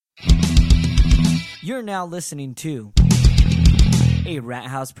You're now listening to a Rat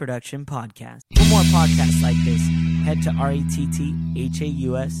House production podcast. For more podcasts like this, head to retthaus.net.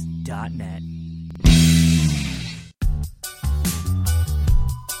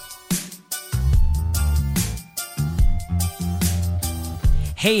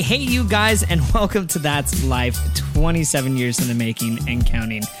 Hey, you guys, and welcome to That's Life, 27 years in the making and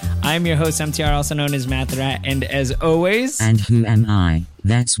counting. I'm your host, MTR, also known as Matt the Rat, and as always... And who am I?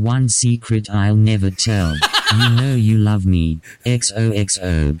 That's one secret I'll never tell. You know you love me.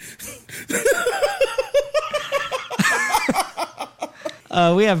 XOXO.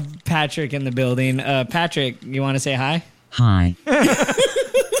 We have Patrick in the building. Patrick, you want to say hi? Hi.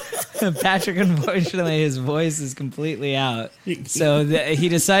 Patrick, unfortunately, his voice is completely out. So he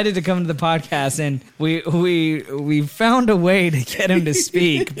decided to come to the podcast, and we found a way to get him to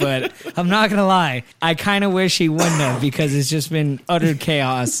speak, but I'm not going to lie. I kind of wish he wouldn't have, because it's just been utter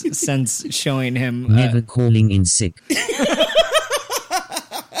chaos since showing him. Never calling in sick.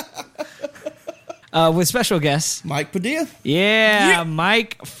 With special guests. Mike Padilla. Yeah,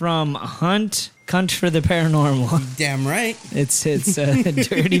 Mike from Hunt for the Paranormal. Damn right. It's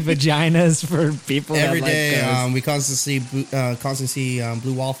dirty vaginas for people Every that day. Like We constantly see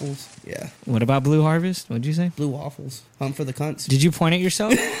blue waffles. Yeah. What about Blue Harvest? What'd you say? Blue waffles. Hunt for the cunts. Did you point at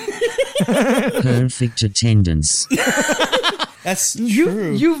yourself? Perfect attendance. That's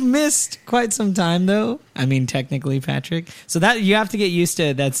true. You've missed quite some time, though. I mean, technically, Patrick. So that you have to get used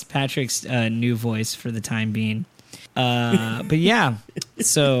to. That's Patrick's new voice for the time being. But yeah,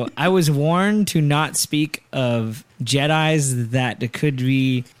 so I was warned to not speak of Jedis that could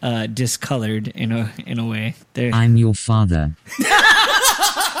be discolored in a way. I'm your father.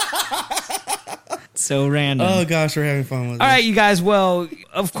 So random. Oh gosh, we're having fun with it. All right, you guys. Well,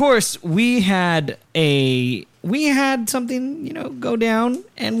 of course, we had something, go down,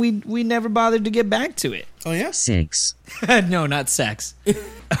 and we never bothered to get back to it. Oh yeah? Sex. No, not sex.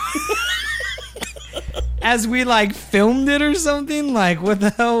 As we filmed it or something, what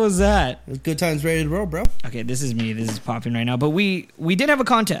the hell was that? Good times ready to roll, bro. Okay, this is me. This is popping right now. But we did have a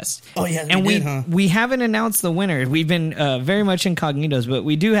contest. Oh yeah, and we did, huh? We haven't announced the winner. We've been very much incognitos, but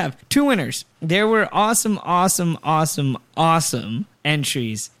we do have two winners. There were awesome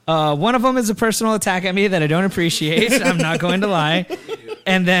entries. One of them is a personal attack at me that I don't appreciate. I'm not going to lie.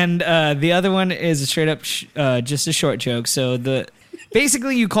 And then the other one is a straight up just a short joke. So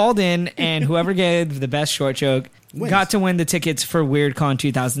basically, you called in, and whoever gave the best short joke got to win the tickets for WeirdCon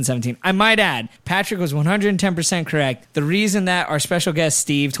 2017. I might add, Patrick was 110% correct. The reason that our special guest,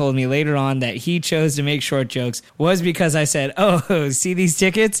 Steve, told me later on that he chose to make short jokes was because I said, oh, see these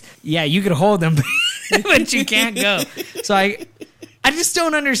tickets? Yeah, you could hold them, but you can't go. So I just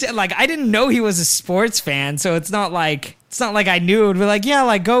don't understand. I didn't know he was a sports fan, so it's not like I knew it would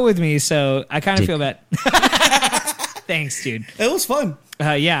be go with me. So I kind of feel bad. Thanks, dude. It was fun.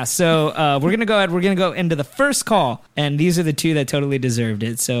 Yeah, so we're going to go into the first call, and these are the two that totally deserved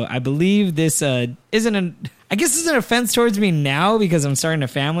it. So I believe this isn't an offense towards me now because I'm starting a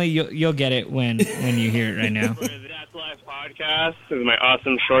family. You'll get it when you hear it right now. That's Life podcast. This is my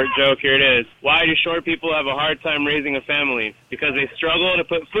awesome short joke. Here it is. Why do short people have a hard time raising a family? Because they struggle to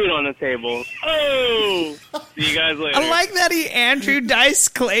put food on the table. Oh! See you guys later. I like that he Andrew Dice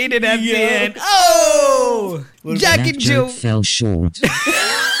Clayed it at the end. Oh! Jack That and joke Jill. fell short.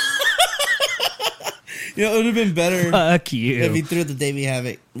 It would have been better Fuck you. if he threw the Davey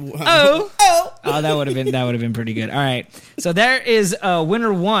Havoc. Oh, that would have been pretty good. All right, so there is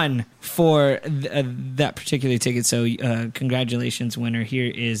winner one for that particular ticket. So congratulations, winner.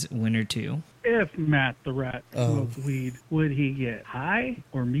 Here is winner two. If Matt the Rat smoked weed, would he get high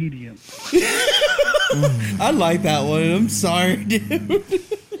or medium? I like that one. I'm sorry, dude.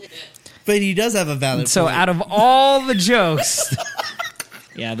 But he does have a valid So point. out of all the jokes,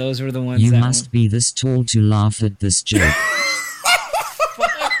 yeah, those were the ones. You that must be this tall to laugh at this joke.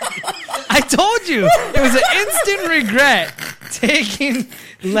 I told you it was an instant regret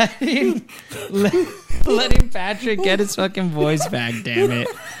letting Patrick get his fucking voice back. Damn it!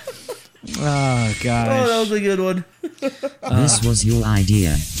 Oh gosh. Oh, that was a good one. This was your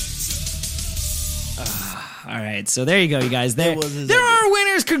idea. All right, so there you go, you guys. There idea. are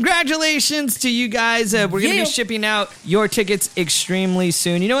winners. Congratulations to you guys. We're going to be shipping out your tickets extremely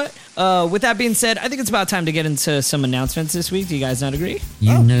soon. You know what? With that being said, I think it's about time to get into some announcements this week. Do you guys not agree?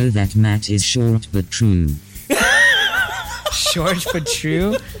 You know that Matt is short but true. Short but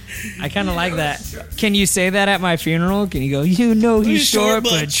true. I kind of like that. Can you say that at my funeral? Can you go, you know he's short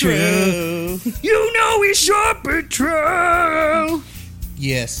but true. You know he's short but true.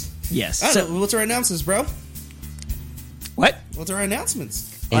 Yes. Yes. So, what's our announcements, bro? What? What's our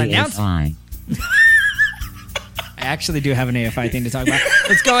announcements? Our announcement. AFI. I actually do have an AFI thing to talk about.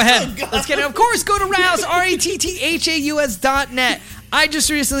 Let's go ahead. Let's get it. Of course, go to Rathouse, RATTHAUS.net. I just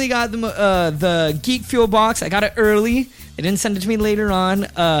recently got the Geek Fuel box. I got it early. They didn't send it to me later on.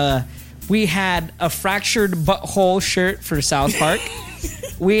 We had a fractured butthole shirt for South Park.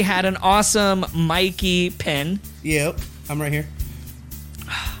 We had an awesome Mikey pen. Yep, I'm right here.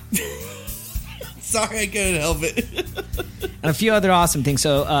 Sorry, I couldn't help it. And a few other awesome things.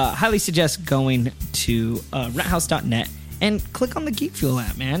 So highly suggest going to rathouse.net and click on the Geek Fuel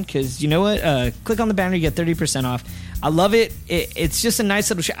app, man. Because you know what? Click on the banner, you get 30% off. I love it. It's just a nice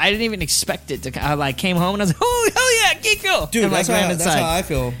little shit. I didn't even expect it to. I came home and I was like, oh, hell yeah, Geek Fuel. Dude, and that's how I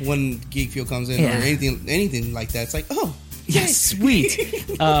feel when Geek Fuel comes in or anything like that. It's like, oh, yes,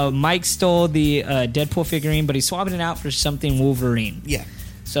 sweet. Mike stole the Deadpool figurine, but he's swapping it out for something Wolverine. Yeah.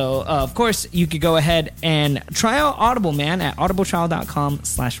 So, of course, you could go ahead and try out Audible, man, at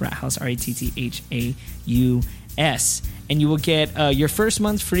audibletrial.com/rathouse, RATTHAUS. And you will get your first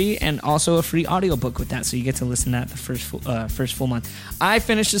month free and also a free audiobook with that. So you get to listen to that the first full month. I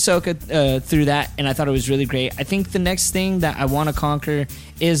finished Ahsoka through that, and I thought it was really great. I think the next thing that I want to conquer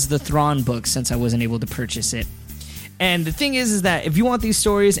is the Thrawn book, since I wasn't able to purchase it. And the thing is that if you want these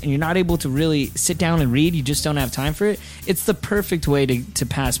stories and you're not able to really sit down and read, you just don't have time for it, it's the perfect way to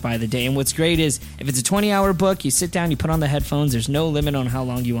pass by the day. And what's great is if it's a 20-hour book, you sit down, you put on the headphones, there's no limit on how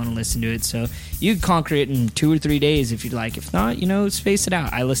long you want to listen to it. So you can conquer it in 2 or 3 days if you'd like. If not, space it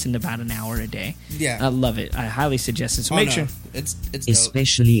out. I listened about an hour a day. Yeah. I love it. I highly suggest it. So make sure. It's dope.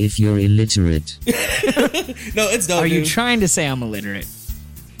 Especially if you're illiterate. No, it's dope. Are you dude. trying to say I'm illiterate?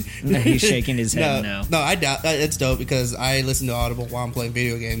 No, he's shaking his head. No, I doubt it's dope because I listen to Audible while I'm playing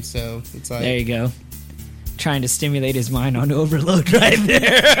video games. So it's like there you go, trying to stimulate his mind on overload right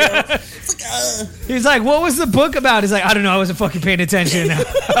there. He's like, "What was the book about?" He's like, "I don't know. I wasn't fucking paying attention.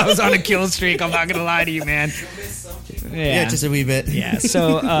 I was on a kill streak. I'm not gonna lie to you, man." Yeah, just a wee bit. Yeah.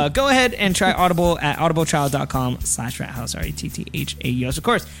 So go ahead and try Audible at audibletrial.com/rathouse, RATTHAUS. Of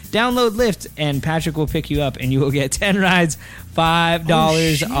course, download Lyft and Patrick will pick you up and you will get 10 rides,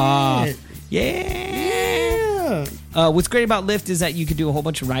 $5 off. Yeah. What's great about Lyft is that you can do a whole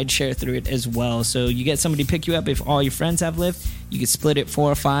bunch of ride share through it as well. So you get somebody to pick you up. If all your friends have Lyft, you can split it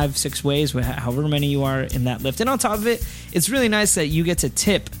 4 or 5, 6 ways, however many you are in that Lyft. And on top of it, it's really nice that you get to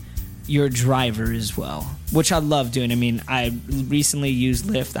tip your driver as well, which I love doing. I mean, I recently used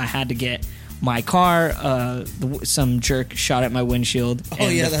Lyft. I had to get my car. Some jerk shot at my windshield. Oh,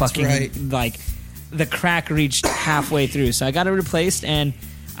 yeah, that's right. Like, the crack reached halfway through. So I got it replaced, and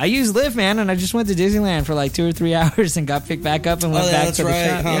I used Lyft, man, and I just went to Disneyland for like 2 or 3 hours and got picked back up and went back to the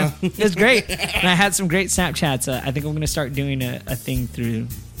shop. Huh? Yeah, it was great. And I had some great Snapchats. I think I'm going to start doing a thing through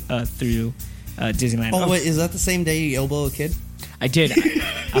Disneyland. Oh, wait, is that the same day you elbow a kid? I did.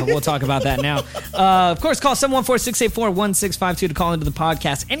 We'll talk about that now. Of course, call 714-684-1652 to call into the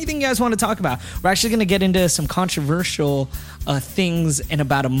podcast. Anything you guys want to talk about. We're actually going to get into some controversial things in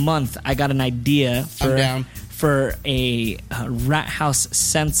about a month. I got an idea for a Rat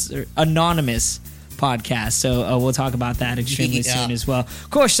House Anonymous podcast. So we'll talk about that extremely soon as well.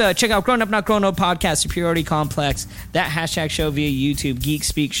 Of course, check out Grown Up Not Grown Up podcast, Superiority Complex, that hashtag show via YouTube, Geek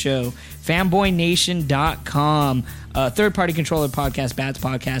Speak Show, fanboynation.com, Third Party Controller podcast, Bats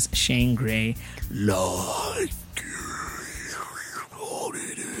podcast, Shane Gray.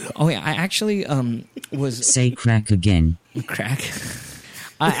 Oh yeah, I actually was say crack again. Crack.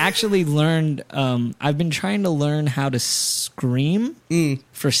 I actually learned. I've been trying to learn how to scream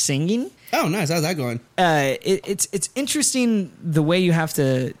for singing. Oh, nice. How's that going? It's interesting the way you have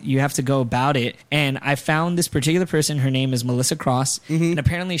to go about it. And I found this particular person. Her name is Melissa Cross, and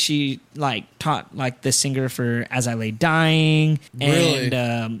apparently she taught the singer for As I Lay Dying,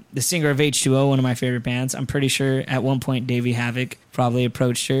 and the singer of H2O, one of my favorite bands. I'm pretty sure at one point Davey Havoc probably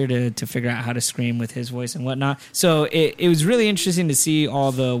approached her to figure out how to scream with his voice and whatnot. So it was really interesting to see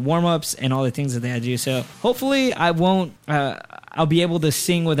all the warm ups and all the things that they had to do. So hopefully I won't. I'll be able to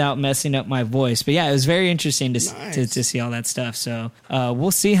sing without messing up my voice. But yeah, it was very interesting to see all that stuff. So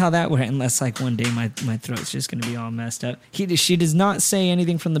we'll see how that went. Unless one day my throat's just going to be all messed up. She does not say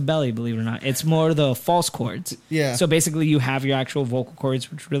anything from the belly, believe it or not. It's more the false chords. Yeah. So basically you have your actual vocal cords,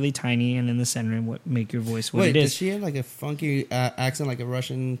 which are really tiny, and in the center and what make your voice what it is. Does she have a funky accent, like a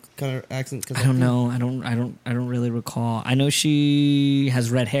Russian kind of accent? I don't know. I don't really recall. I know she has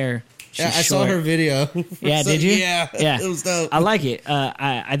red hair. Yeah, I saw her video. Yeah, did you? Yeah, yeah. It was dope. I like it.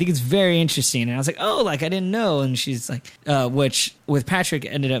 I think it's very interesting. And I was like, oh, like I didn't know. And she's like, which with Patrick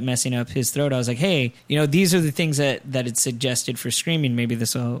ended up messing up his throat. I was like, hey, these are the things that it's suggested for screaming. Maybe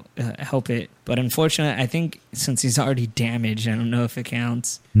this will help it. But unfortunately, I think since he's already damaged, I don't know if it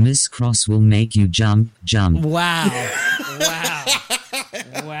counts. Miss Cross will make you jump. Wow. Wow.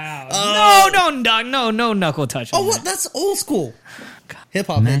 Wow. No knuckle touch. Oh, what? That's old school. Hip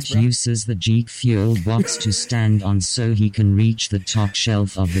hop. Matt uses the G Fuel box to stand on so he can reach the top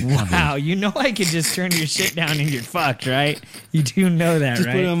shelf of the cupboard. Wow, I could just turn your shit down and you're fucked, right? You do know that, Just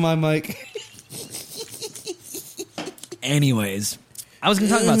right? put it on my mic. Anyways, I was going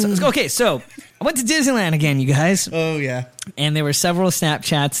to talk about something. Okay, so I went to Disneyland again, you guys. Oh, yeah. And there were several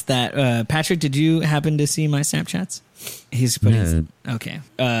Snapchats that... Patrick, did you happen to see my Snapchats? He's putting... No. Okay.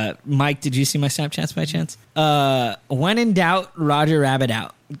 Mike, did you see my Snapchats by chance? When in doubt, Roger Rabbit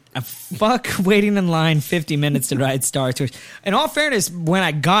out. Fuck waiting in line 50 minutes to ride Star Tours. In all fairness, when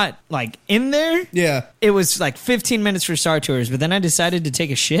I got, in there... Yeah. It was, 15 minutes for Star Tours, but then I decided to take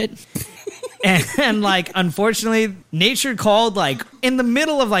a shit... And unfortunately, nature called, in the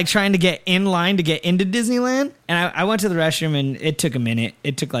middle of, trying to get in line to get into Disneyland. And I went to the restroom, and it took a minute.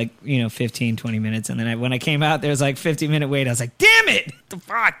 It took, 15, 20 minutes. And then when I came out, there was, 50-minute wait. I was like, damn it! The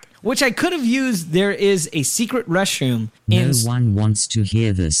fuck? Which I could have used. There is a secret restroom. No one wants to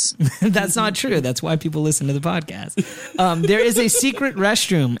hear this. That's not true. That's why people listen to the podcast. There is a secret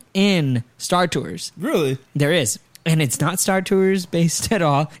restroom in Star Tours. Really? There is. And it's not Star Tours based at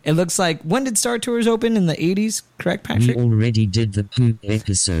all. It looks like, when did Star Tours open? In the 80s, correct, Patrick? We already did the poop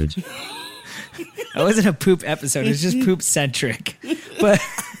episode. It wasn't a poop episode. It was just poop-centric. But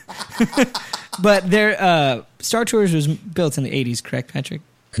Star Tours was built in the 80s, correct, Patrick?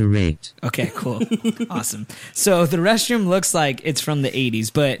 Correct. Okay, cool. Awesome. So the restroom looks like it's from the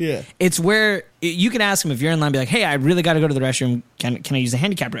 80s, but Yeah. it's where you can ask them if you're in line, be like, hey, I really got to go to the restroom. Can I use the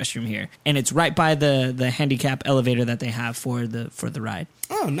handicap restroom here? And it's right by the handicap elevator that they have for the ride.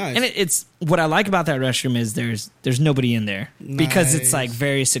 Oh, nice. And it's what I like about that restroom is there's nobody in there because it's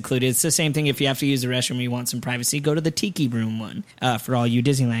very secluded. It's the same thing if you have to use the restroom and you want some privacy, go to the Tiki Room one for all you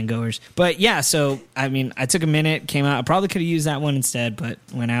Disneyland goers. But yeah, so I took a minute, came out. I probably could have used that one instead, but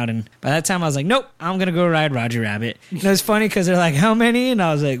went out, and by that time I was like, nope, I'm gonna go ride Roger Rabbit. And it was funny because they're like, how many? And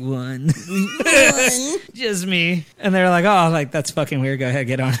I was like, one. Just me. And they're like, oh, that's fucking weird. Go ahead,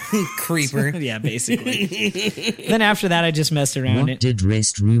 get on. Creeper. Yeah, basically. Then after that, I just messed around. What did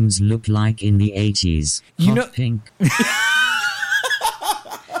restrooms look like in the 80s? Hot pink.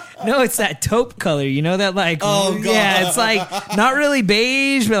 No, it's that taupe color. You know that Oh, God. yeah, it's not really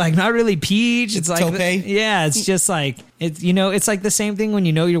beige, but not really peach. It's taupe? Yeah, it's just it's it's like the same thing when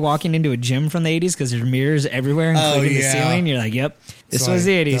you're walking into a gym from the 80s because there's mirrors everywhere, including the ceiling. You're like, yep, this was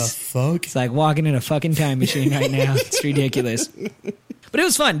the 80s. The fuck? It's like walking in a fucking time machine right now. It's ridiculous. But it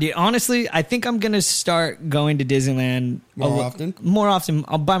was fun, dude. Honestly, I think I'm going to start going to Disneyland more often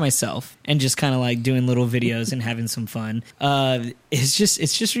by myself and just kind of doing little videos and having some fun. It's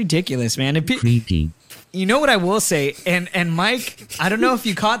just ridiculous, man. Creepy. You know what I will say, and Mike, I don't know if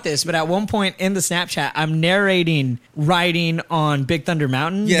you caught this, but at one point in the Snapchat, I'm narrating riding on Big Thunder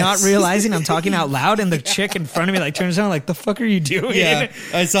Mountain, not realizing I'm talking out loud, and the chick in front of me turns around the fuck are you doing? Yeah,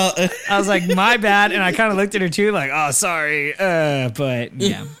 I saw. I was like, my bad, and I kind of looked at her too, oh, sorry, but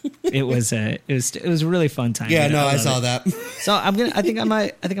yeah, it was a really fun time. Yeah, man. I saw that. So I think I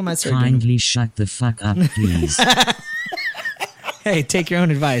might start doing Kindly shut the fuck up, please. Hey, take your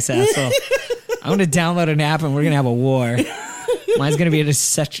own advice, asshole. I'm going to download an app and we're going to have a war. Mine's going to be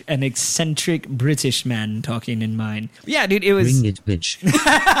such an eccentric British man talking in mine. Yeah, dude, it was... Bring it, bitch.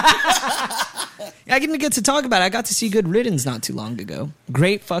 I didn't get to talk about it. I got to see Good Riddance not too long ago.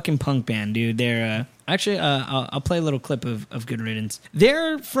 Great fucking punk band, dude. They're... Actually, I'll play a little clip of Good Riddance.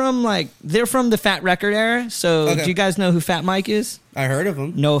 They're from the Fat Record era. So, do you guys know who Fat Mike is? I heard of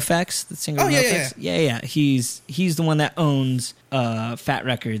him. No Effects, the singer. Oh, of yeah, NoFX. Yeah. He's the one that owns Fat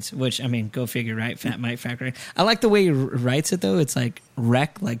Records, which go figure, right? Fat Mike, Fat Record. I like the way he writes it though. It's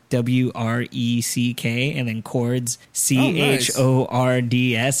rec, WRECK, and then chords, CHORDS.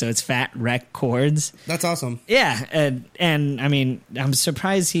 So it's Fat Rec Chords. That's awesome. Yeah, and I'm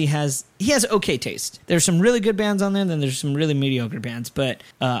surprised he has okay taste. There's some really good bands on there, and then there's some really mediocre bands. But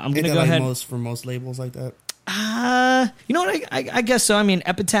I'm gonna go ahead. For most labels like that. You know what? I guess so.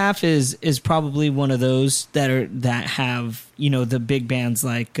 Epitaph is probably one of those that have the big bands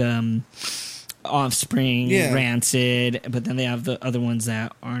like Offspring, Rancid, but then they have the other ones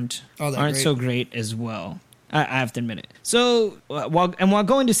that aren't so great as well. I have to admit it. So while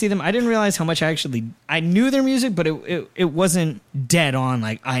going to see them, I didn't realize how much I knew their music, but it wasn't dead on.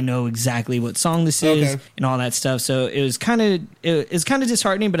 Like I know exactly what song this is and all that stuff. So it was kind of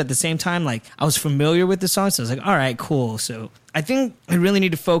disheartening, but at the same time, like I was familiar with the song, so I was like, all right, cool. So I think I really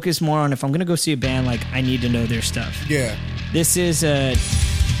need to focus more on if I'm gonna go see a band, like I need to know their stuff. Yeah. This is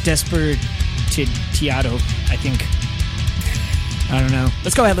Desperatiado, I think. I don't know.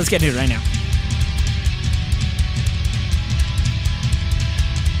 Let's go ahead. Let's get into it right now.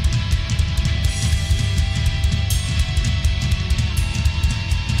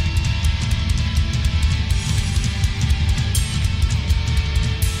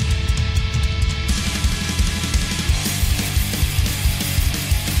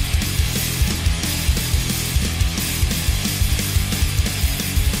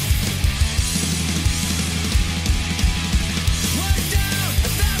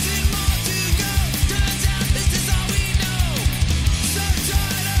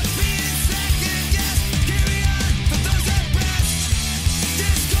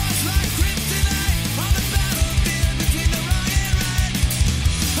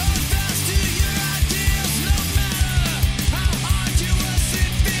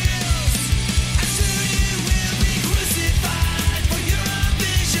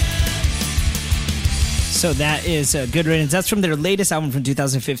 So that is Good Riddance. That's from their latest album from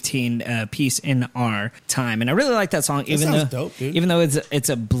 2015, Peace in Our Time. And I really like that song, even though it's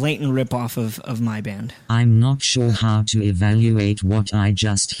a blatant ripoff of my band. I'm not sure how to evaluate what I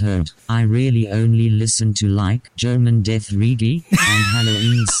just heard. I really only listen to like German death reggae and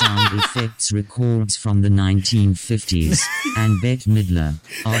Halloween sound effects records from the 1950s. And Bette Midler,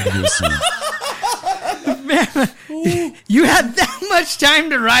 obviously. Man, you had that much time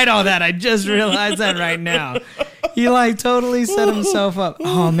to write all that. I just realized that right now. He like totally set himself up.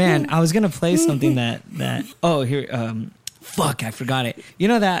 Oh man, I was gonna play something that. Oh here, fuck, I forgot it. You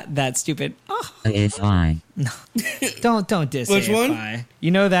know that stupid. Oh. AFI. No, don't diss. Which AFI. one?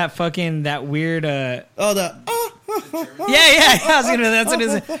 You know that fucking that weird. Yeah. I was gonna. That's what it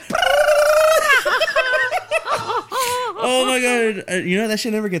is. Oh my god! You know that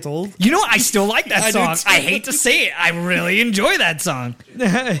shit never gets old. You know I still like that song. do too. I hate to say it, I really enjoy that song.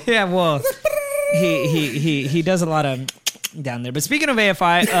 Yeah, well, he does a lot of down there. But speaking of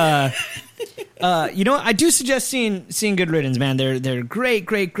AFI, you know what? I do suggest seeing Good Riddance, man. They're great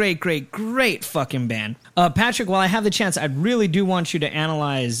fucking band. Patrick, while I have the chance, I really do want you to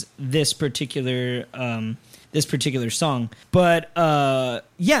analyze this particular song. But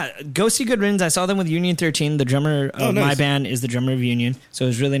yeah, go see Good Riddance. I saw them with Union 13. The drummer of my band is the drummer of Union, so it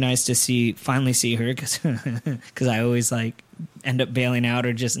was really nice to finally see her because I always like end up bailing out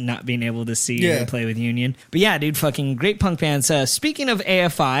or just not being able to see her play with Union. But yeah, dude, fucking great punk bands. Speaking of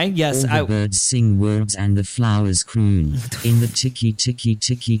AFI, yes, all the birds sing words and the flowers croon in the ticky ticky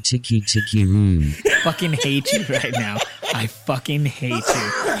ticky ticky ticky room. Fucking hate you right now. I fucking hate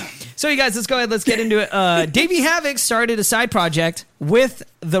you. So you guys, let's go ahead. Let's get into it. Davey Havoc started a side project with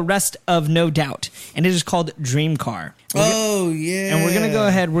the rest of No Doubt, and it is called Dreamcar. Yeah. And we're going to go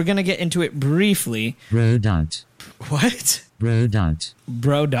ahead. We're going to get into it briefly. Bro dot. What? Bro dot.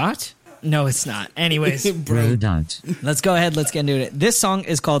 Bro dot? No, it's not. Anyways. Bro dot. Let's go ahead. Let's get into it. This song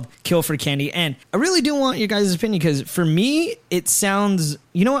is called Kill for Candy, and I really do want your guys' opinion because for me, it sounds...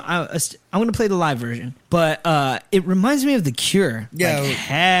 You know what? I'm going to play the live version, but it reminds me of The Cure. Yeah. Like,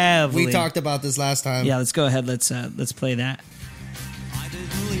 heavily. We talked about this last time. Yeah, let's go ahead. Let's play that. I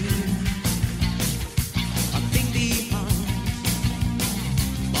didn't leave a thing behind,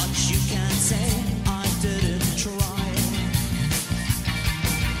 but you can't say I didn't try.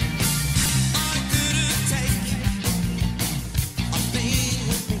 I didn't take a thing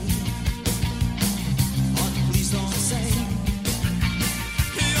with me, but please don't say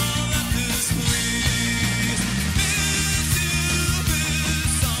your left is please.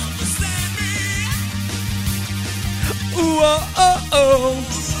 Misunderstand me. Ooh, oh, oh.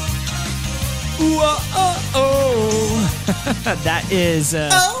 Ooh, oh, oh. That is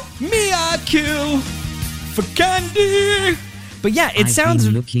Mia Kill for Candy. But yeah, it sounds...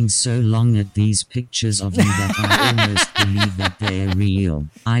 I've been looking so long at these pictures of you that I almost believe that they're real.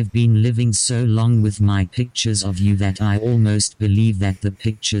 I've been living so long with my pictures of you that I almost believe that the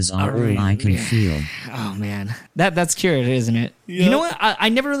pictures are all I can feel. Oh man, that's Cure, isn't it? Yep. You know what? I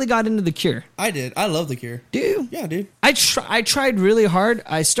never really got into The Cure. I did. I love The Cure. Do you? Yeah, dude. I tried really hard.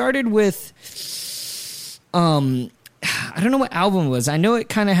 I started with I don't know what album it was. I know it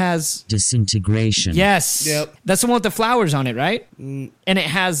kind of has... Disintegration. Yes. Yep. That's the one with the flowers on it, right? And it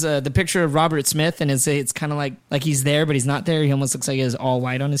has the picture of Robert Smith, and it's kind of like he's there, but he's not there. He almost looks like he has all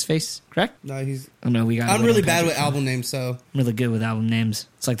white on his face, correct? No, he's... Oh, no, we got. I'm really bad with album names, so... I'm really good with album names.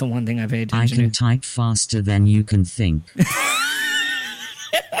 It's like the one thing I pay I attention can to. type faster than you can think.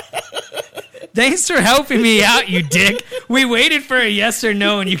 Thanks for helping me out, you dick. We waited for a yes or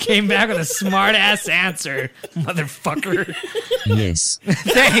no, and you came back with a smart-ass answer, motherfucker. Yes.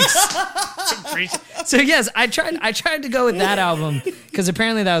 Thanks. So yes, I tried to go with that album because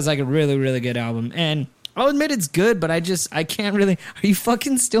apparently that was like a really, really good album. And I'll admit it's good, but I can't really... Are you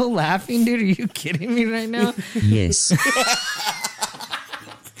fucking still laughing, dude? Are you kidding me right now? Yes.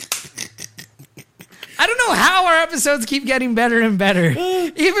 I don't know how our episodes keep getting better and better.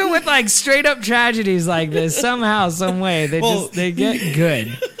 Even with like straight up tragedies like this, somehow, some way, they get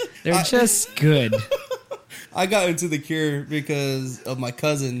good. They're just good. I got into The Cure because of my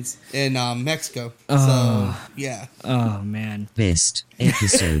cousins in Mexico. Oh. So, yeah. Oh, man. Best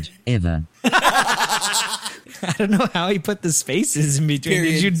episode ever. I don't know how he put the spaces in between.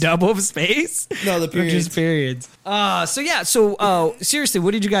 Periods. Did you double space? No, the Or periods. just periods. So seriously,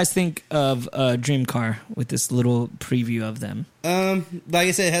 what did you guys think of Dreamcar with this little preview of them? Like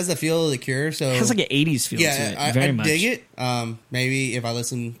I said, it has the feel of The Cure, so... It has like an 80s feel to it, very I much. dig it. Maybe if I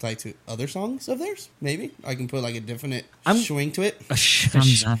listen like to other songs of theirs, maybe I can put like a definite swing to it.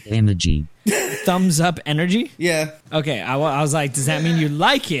 Thumbs up emoji. Thumbs up energy? Yeah, Okay, I was like, does that mean you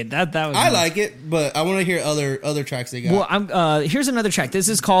like it? That was I like it, but I want to hear other tracks they got. Well, I'm here's another track. This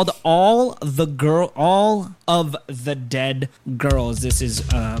is called All of the Dead Girls. This is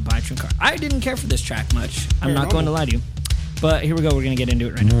by Dreamcar. I didn't care for this track much. I'm not going to lie to you. But here we go. We're going to get into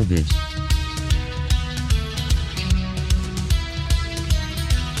it right now. Morbid.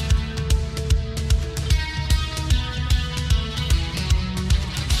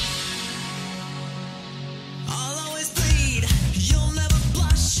 I'll always bleed, you'll never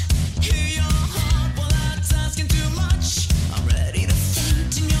blush. Hear your heart while that's asking too much. I'm ready to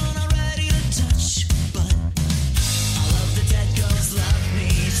faint and you're not ready to touch. But all of the dead girls love me.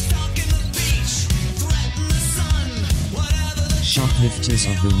 Stuck in the beach, threaten the sun. Whatever the Shoplifters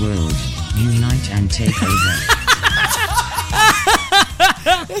of the world, unite and take over.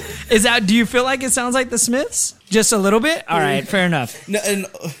 Is that? Do you feel like it sounds like the Smiths? Just a little bit. All right, fair enough. No, and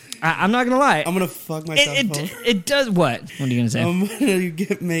I'm not gonna lie. I'm gonna fuck myself. It does what? What are you gonna say? I'm gonna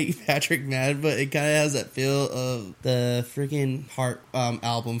make Patrick mad, but it kind of has that feel of the freaking Heart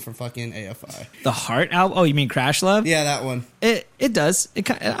album from fucking AFI. The Heart album? Oh, you mean Crash Love? Yeah, that one. It does.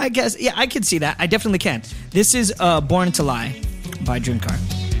 I guess. Yeah, I can see that. I definitely can. This is Born to Lie by Dreamcar.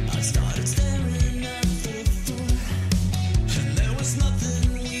 I started staring at the floor, and there was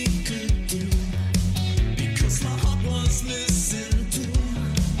nothing we could do because my heart was missing too.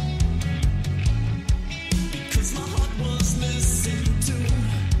 Because my heart was missing too.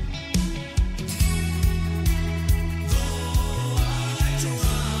 Though I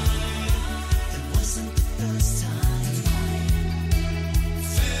tried, it wasn't the first time I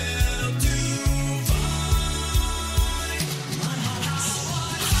failed to find my heart.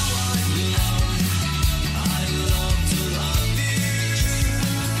 How I love to love you.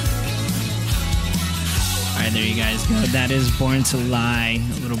 All right, there you guys go. That is Born to Lie.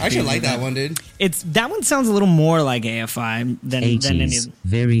 A little I actually preview like of that one, dude. That one sounds a little more like AFI than any. 80s.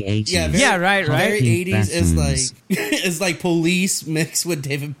 Very 80s. Yeah, Yeah, right. Very Pink 80s is like bathrooms. it's like Police mixed with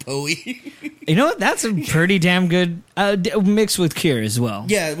David Bowie. You know what? That's a pretty damn good mix with Cure as well.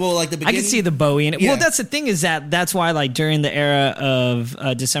 Yeah, well, like the I beginning. can see the Bowie in it. Yeah. Well, that's the thing is that's why like during the era of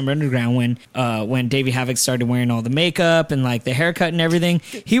December Underground when Davey Havok started wearing all the makeup and like the haircut and everything,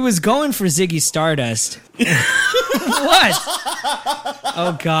 he was going for Ziggy Stardust. What?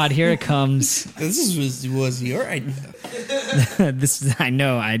 Oh God, here it comes. This was your idea. I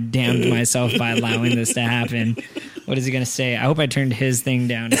know I damned myself by allowing this to happen. What is he gonna say? I hope I turned his thing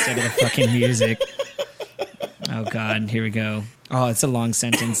down instead of the fucking music. Oh God, here we go. Oh, it's a long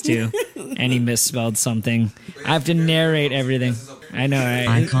sentence too, and he misspelled something. I have to narrate everything. I know, I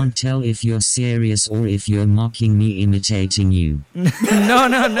right? can't tell if you're serious or if you're mocking me imitating you.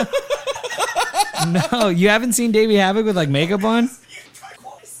 No. No, you haven't seen Davey Havok with like makeup on?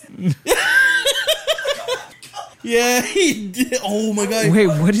 Yeah, he did. Oh my God. Wait,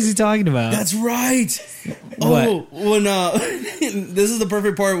 what is he talking about? That's right. What? Oh, when This is the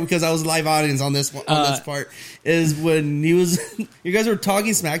perfect part because I was live audience on this one, on this part. Is when you guys were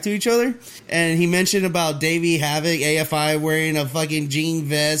talking smack to each other, and he mentioned about Davey Havoc AFI wearing a fucking jean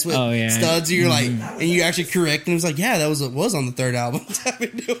vest with studs. And you're like, and you actually correct, and it was like, yeah, that was on the third album.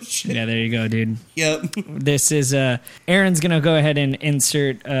 Yeah, there you go, dude. Yep. This is Aaron's gonna go ahead and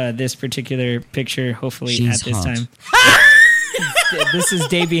insert this particular picture. Hopefully She's at this hot. time. This is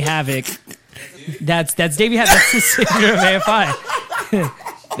Davey Havoc. That's Davey Havoc. That's the singer of AFI.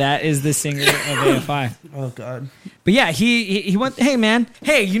 That is the singer of AFI. Oh God. But yeah, he went, hey man,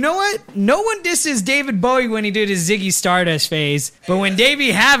 hey, you know what? No one disses David Bowie when he did his Ziggy Stardust phase, but when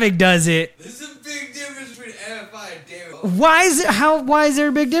Davey Havoc does it, There's a big difference between AFI and David Bowie. why is there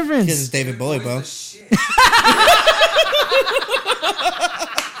a big Because difference? it's David Bowie, bro.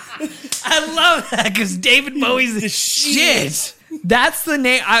 I love that because David Bowie's the shit. That's the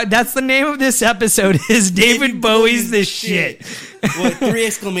name. That's the name of this episode. Is David Bowie's the shit? What, 3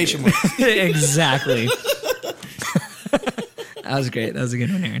 exclamation marks. Exactly. That was great. That was a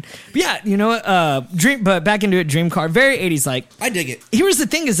good one, Aaron. But yeah, you know what? But back into it. Dreamcar, very 80s. Like, I dig it. here's the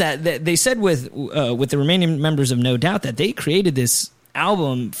thing: is that they said with the remaining members of No Doubt that they created this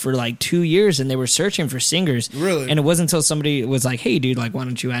album for like 2 years and they were searching for singers. Really? And it wasn't until somebody was like, hey dude, like why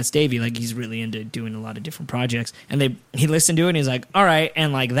don't you ask Davey? Like he's really into doing a lot of different projects. And he listened to it and he's like, all right.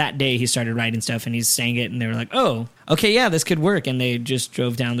 And like that day he started writing stuff and he sang it and they were like, oh, okay, yeah, this could work. And they just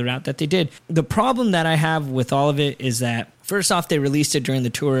drove down the route that they did. The problem that I have with all of it is that first off, they released it during the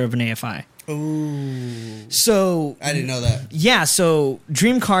tour of an AFI. Ooh. So I didn't know that. yeah, so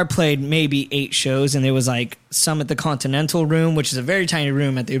Dreamcar played maybe 8 shows, and there was like some at the Continental Room, which is a very tiny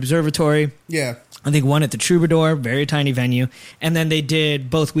room at the Observatory. Yeah. I think one at the Troubadour, very tiny venue. And then they did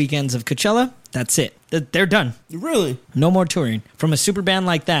both weekends of Coachella. That's it. They're done. Really? No more touring. From a super band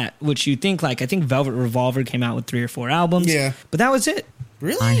like that, which you think like, I think Velvet Revolver came out with 3 or 4 albums. Yeah. But that was it.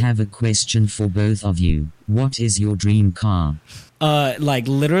 Really? I have a question for both of you. What is your dream car? Like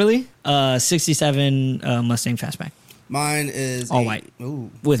literally, 67 Mustang Fastback. Mine is All white. Ooh.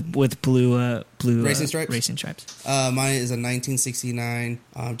 With blue Racing stripes? Racing stripes. Mine is a 1969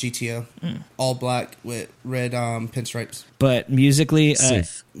 GTO, all black with red pinstripes. But musically,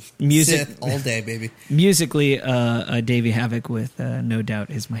 Sith. Sith all day, baby. musically, Davey Havoc with No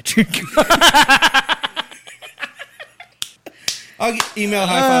Doubt is my dream. I'll email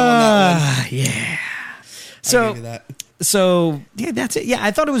high five on that one. Yeah. I'll give you that. So yeah, that's it. Yeah,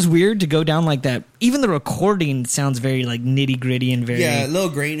 I thought it was weird to go down like that. Even the recording sounds very like nitty gritty and very Yeah, a little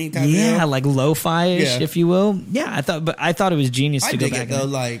grainy type. yeah, deal. like lo-fi-ish, Yeah. if you will. Yeah, I thought it was genius I to go dig back. it though,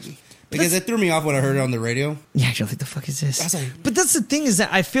 and, like because it threw me off when I heard it on the radio. yeah, you're like, the fuck is this? I was like- but that's the thing is that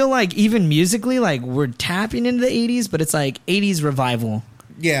I feel like even musically, like we're tapping into the 80s, but it's like 80s revival.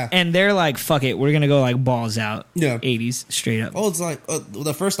 Yeah, And they're like, fuck it, we're gonna go like balls out. Yeah. 80s straight up. oh, it's like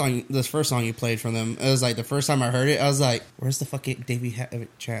the first song you played from them. It was like the first time I heard it, I was like, "Where's the fucking Davey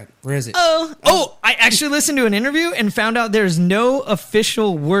Havoc chat? Where is it?" Oh, I actually listened to an interview and found out there's no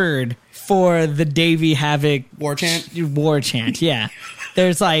official word for the Davey Havoc War chant? War chant, yeah.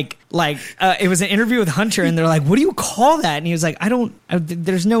 There's like it was an interview with Hunter and they're like, what do you call that? And he was like,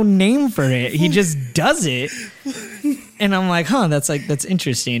 there's no name for it. He just does it. And I'm like, that's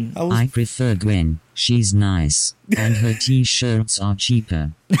interesting. I prefer Gwen. She's nice. And her t-shirts are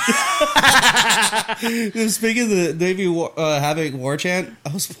cheaper. Speaking of the Davey Havoc War chant,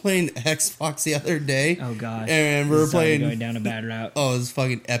 I was playing Xbox the other day. Oh gosh. And we were This is already playing. going down a bad route. Oh, it was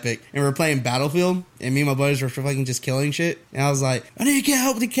fucking epic. And we were playing Battlefield, and me and my buddies were fucking just killing shit. And I was like, I need to get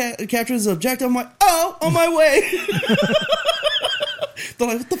help to capture this objective. I'm like, oh, on my way. They're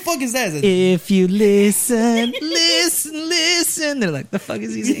like, what the fuck is that? I said, If you listen. They're like, the fuck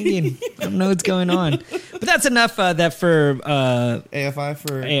is he singing? I don't know what's going on. But that's enough that for AFI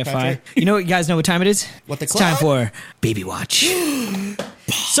for AFI. Patrick. You guys know what time it is? What the It's time clock? for Baby Watch.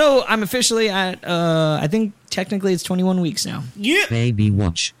 So I'm officially at, I think technically it's 21 weeks now. Yeah. Baby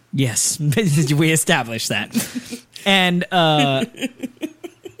watch. Yes, we established that. And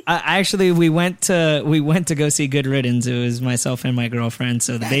actually, we went to go see Good Riddance. It was myself and my girlfriend.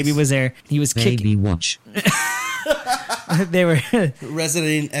 So the baby was there. He was Baby kicking. watch. They were.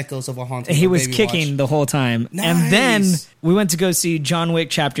 Resonating echoes of a haunting. He of was Baby kicking Watch. the whole time. And then Nice. we went to go see John Wick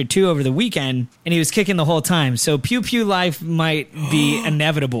Chapter 2 over the weekend, and he was kicking the whole time. So Pew Pew life might be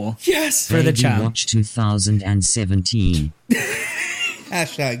inevitable Yes. for the Baby child. watch 2017.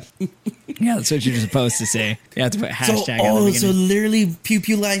 Hashtag. Yeah, that's what you're supposed to say. You have to put hashtag So, on the so beginning. literally, Pew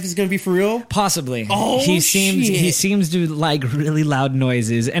Pew Life is gonna be for real. Possibly. Oh, he shit. seems to like really loud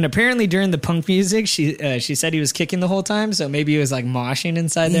noises, and apparently during the punk music, she said he was kicking the whole time, so maybe he was like moshing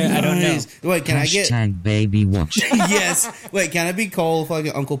inside there. I don't know. Nice. Wait, can I get? Hashtag baby watch. Yes. Wait, can I be called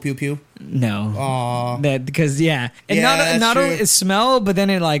fucking Uncle Pew Pew? No. Aw. Because and Yeah, that's not true. only it smell, but then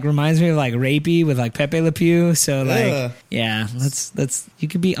it like reminds me of like rapey with like Pepe Le Pew. So like, Ugh. yeah, that's you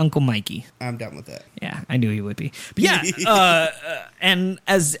could be Uncle Mikey. I'm down with that. Yeah, I knew he would be. But yeah, and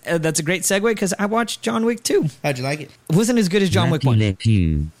as that's a great segue because I watched John Wick 2. How'd you like it? It wasn't as good as John Wick 1. Le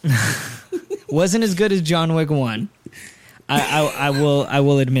Pew. Wasn't as good as John Wick 1. I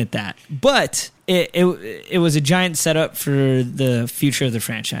will admit that. But it was a giant setup for the future of the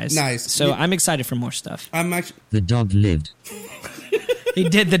franchise. Nice. So Yeah. I'm excited for more stuff. I'm actually. The dog lived.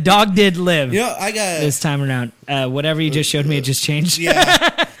 The dog did live You know, I got. this time around. Whatever you just showed me, it just changed.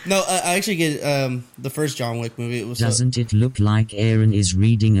 Yeah. No, I actually get the first John Wick movie. It was Doesn't it look like Aaron is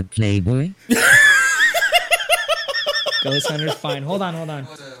reading a Playboy? Ghost Hunter's fine. Hold on.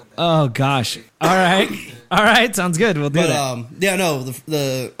 Oh gosh. All right. Sounds good. We'll do But that. yeah, no,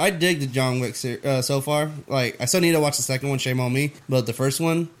 the I dig the John Wick so far. Like, I still need to watch the second one. Shame on me, but the first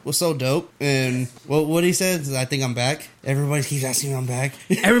one was so dope. And what he said is, "I think I'm back." Everybody keeps asking me, "I'm back."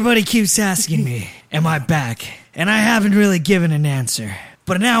 Everybody keeps asking me, "Am I back?" And I haven't really given an answer.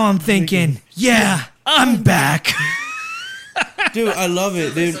 But now I'm thinking, yeah, I'm back. Dude, I love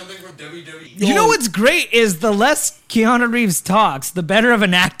it, dude. Something from WWE. You know what's great is the less Keanu Reeves talks, the better of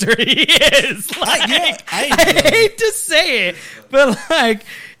an actor he is. Like, I hate to say it, but like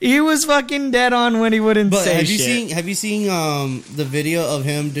he was fucking dead on when he wouldn't But say have you shit. seen the video of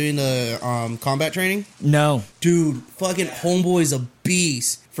him doing the combat training? No. Dude, fucking homeboy's a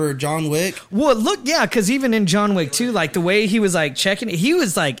beast for John Wick. Well, look, yeah, because even in John Wick 2, like the way he was like checking it, he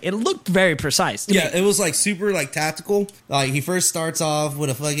was like, it looked very precise. to me. Yeah, it was like super like tactical. Like, he first starts off with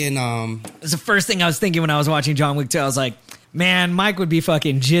a fucking It was the first thing I was thinking when I was watching John Wick 2. I was like, man, Mike would be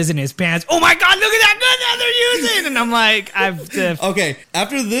fucking jizzing his pants. Oh my God, look at that gun that they're using. And I'm like, Okay,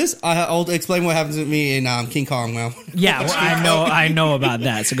 after this, I'll explain what happens with me in King Kong now. yeah, well, I know about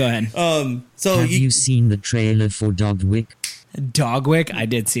that. So go ahead. So Have you seen the trailer for Dog Wick? Dogwick, I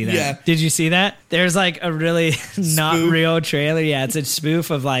did see that. Yeah. Did you see that? There's like a really not Spoof. real trailer. Yeah, it's a spoof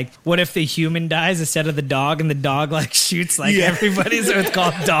of like, what if the human dies instead of the dog, and the dog like shoots like Yeah. everybody, so it's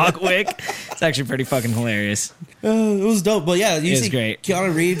called Dogwick. It's actually pretty fucking hilarious. it was dope, but yeah, you It was see great.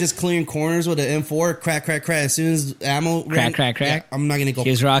 Keanu Reeves just clearing corners with an M4, crack. As soon as ammo, Crack. Yeah, I'm not gonna go. He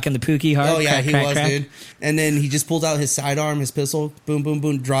was rocking the Pookie hard. Oh yeah, crack, crack. dude. And then he just pulls out his sidearm, his pistol, boom, boom,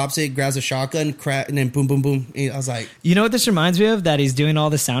 boom, drops it, grabs a shotgun, crack, and then boom, boom, boom. And I was like, You know what this reminds me of? That he's doing all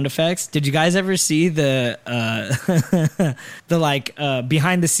the sound effects. Did you guys ever see the the like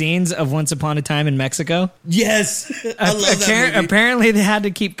behind the scenes of Once Upon a Time in Mexico? yes, I love that movie. Apparently they had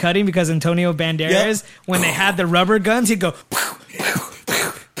to keep cutting because Antonio Banderas, when they had the rubber guns, he'd go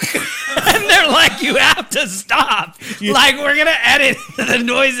and they're like, you have to stop. Like, we're gonna edit the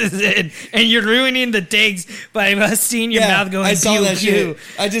noises in, and you're ruining the takes by us seeing your mouth going I saw pew, that pew. shit.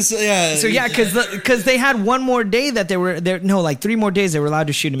 I just So yeah, because they had one more day that they were there. No, like 3 more days they were allowed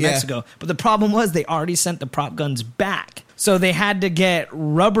to shoot in Yeah. Mexico. But the problem was they already sent the prop guns back, so they had to get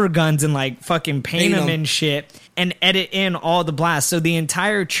rubber guns and like fucking paint them and shit, and edit in all the blasts. So the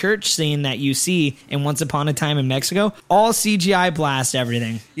entire church scene that you see in Once Upon a Time in Mexico, all CGI blast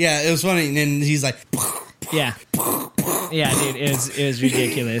everything. yeah, it was funny. And then he's like, Yeah, yeah, dude, it was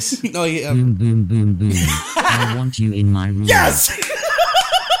ridiculous. no, yeah, Boom, boom, boom, boom. I want you in my room. yes.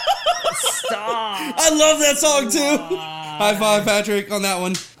 I love that song too. High five, Patrick, on that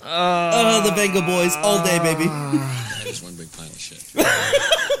one. The Benga Boys all day, baby. That is one big pile of shit.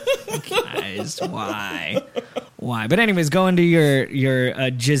 Guys, why? But anyways, go into your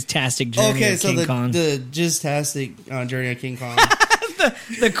jizztastic journey Okay, of so King Kong. the jizztastic journey of King Kong.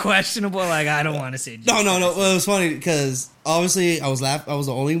 The questionable, like, I don't want to say. No. Well, it was funny because obviously I was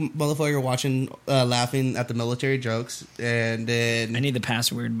the only motherfucker watching, laughing at the military jokes, and then I need the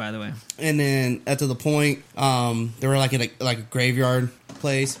password, by the way. And then at to the point, they were like in a graveyard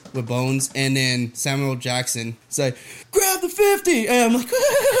place with bones, and then Samuel Jackson said, "Grab the 50," and I'm like,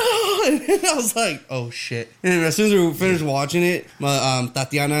 and I was like, "Oh shit!" And as soon as we finished watching it, my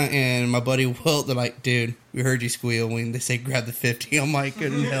Tatiana and my buddy Wilt, they're like, "Dude, we heard you squeal when they say grab the 50." I'm like,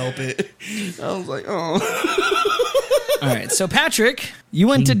 couldn't help it. I was like, "Oh." All right, so Patrick, you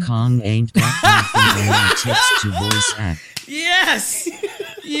went King to Kong ain't got nothing on my text to voice act.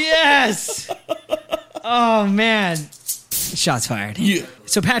 yes. Oh man, shots fired. Yeah.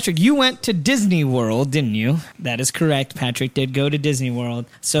 So, Patrick, you went to Disney World, didn't you? That is correct. Patrick did go to Disney World.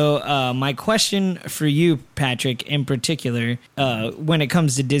 So, my question for you, Patrick, in particular, when it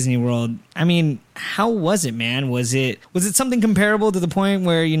comes to Disney World, I mean, how was it, man? Was it something comparable to the point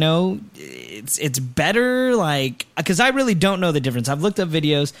where, you know, it's better? Like, because I really don't know the difference. I've looked up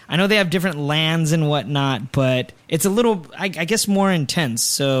videos. I know they have different lands and whatnot, but it's a little, I guess, more intense.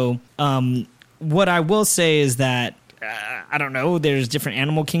 So, what I will say is that I don't know. There's different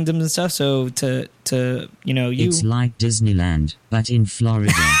animal kingdoms and stuff. So to you know, It's like Disneyland, but in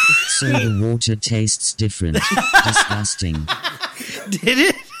Florida. So the water tastes different. Disgusting. Did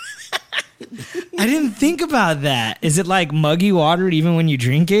it? I didn't think about that. Is it like muggy water even when you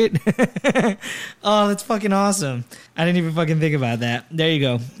drink it? Oh, that's fucking awesome. I didn't even fucking think about that. There you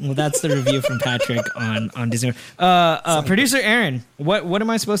go. Well, that's the review from Patrick on Disney. Producer Aaron, what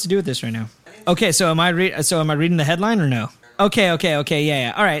am I supposed to do with this right now? Okay, so am I reading the headline or no? Okay,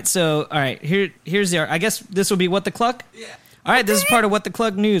 yeah. All right, here's the. I guess this will be What the Cluck? Yeah. All right, this is part of What the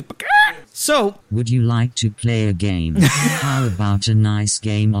Cluck news. So, would you like to play a game? How about a nice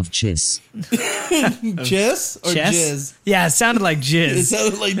game of chess? Chess or chess? jizz? Yeah, it sounded like jizz. It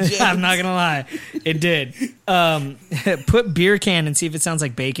sounded like jizz. I'm not gonna lie, it did. Put beer can and see if it sounds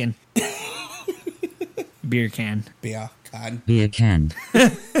like bacon. Beer can. Yeah. God. Beer can.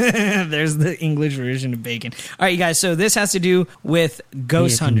 There's the English version of bacon. All right, you guys. So this has to do with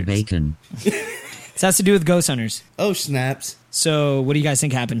ghost hunters. Bacon. This has to do with ghost hunters. Oh, snaps. So what do you guys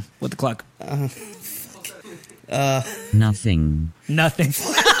think happened with the Cluck? Nothing. Nothing.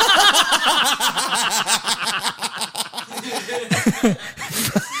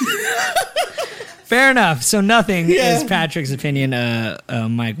 Fair enough. So nothing is Patrick's opinion.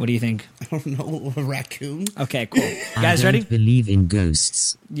 Mike, what do you think? I don't know. A raccoon? Okay, cool. You I guys don't ready? believe in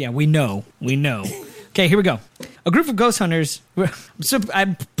ghosts. Yeah, we know. Okay, here we go. A group of ghost hunters. So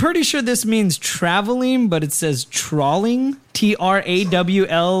I'm pretty sure this means traveling, but it says trawling. Trawling.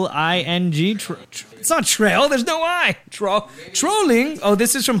 It's not trail. There's no I. Trolling. Oh,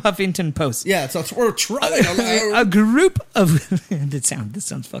 this is from Huffington Post. Yeah, we're trawling. A group of this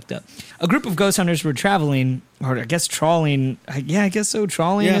sounds fucked up. A group of ghost hunters were traveling, or I guess trawling. Yeah, I guess so.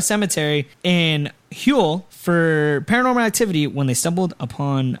 Trawling a cemetery in Huel for paranormal activity when they stumbled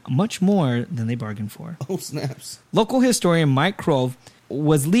upon much more than they bargained for. Oh, snaps. Local historian Mike Krove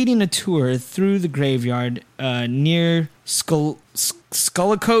was leading a tour through the graveyard near Scullicoats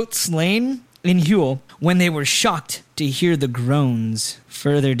Lane in Huel when they were shocked to hear the groans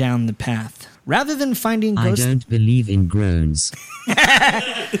further down the path. Rather than finding I don't believe in groans.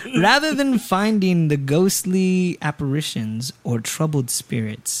 Rather than finding the ghostly apparitions or troubled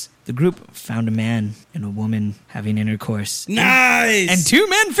spirits, the group found a man and a woman having intercourse. Nice! And two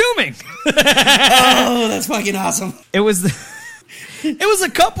men filming. Oh, that's fucking awesome. It was a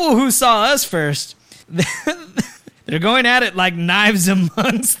couple who saw us first. They're going at it like knives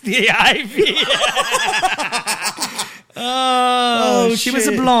amongst the ivy. Oh, she was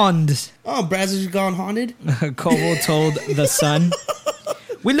a blonde. Oh, Brazzers gone haunted? Koval told The Sun.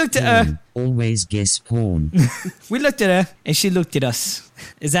 We looked at her. Always guess porn. We looked at her, and she looked at us.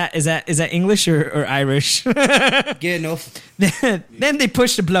 Is that English or Irish? Get enough. Then they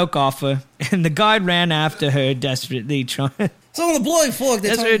pushed the bloke off her, and the guard ran after her, desperately trying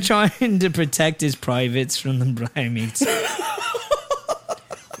to protect his privates from the primates.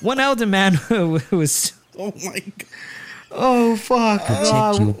 One elder man who was... Oh, my God. Oh, fuck.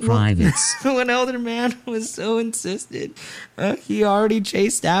 Protect your privates. One elder man was so insistent. He already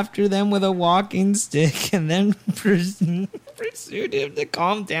chased after them with a walking stick and then pursued him to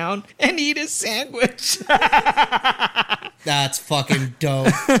calm down and eat a sandwich. That's fucking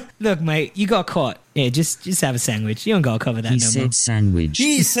dope. Look, mate, you got caught. Yeah, just have a sandwich. You don't gotta cover that He no more. said sandwich.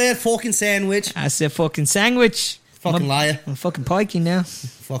 He said fucking sandwich. I said fucking sandwich. Fucking liar. I'm fucking pikey now.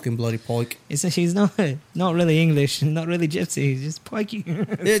 Fucking bloody pike. He's not really English, not really gypsy. He's just pikey.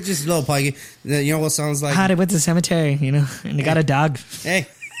 It's just a little pikey. You know what sounds like? How they went to the cemetery, you know, and they got a dog. Hey,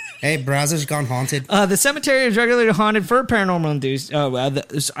 Brazzers gone haunted. The cemetery is regularly haunted for paranormal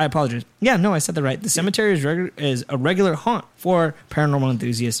enthusiasts. I apologize. Yeah, no, I said that right. The cemetery is a regular haunt for paranormal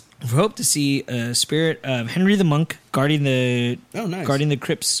enthusiasts who hope to see a spirit of Henry the Monk guarding the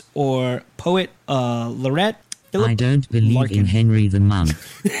crypts, or poet Lorette. I don't believe in Henry the Monk.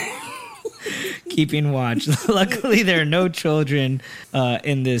 Keeping watch. Luckily, there are no children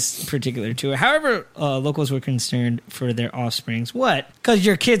in this particular tour. However, locals were concerned for their offsprings. What? Because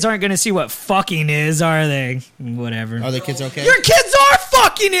your kids aren't going to see what fucking is, are they? Whatever. Are the kids okay? Your kids are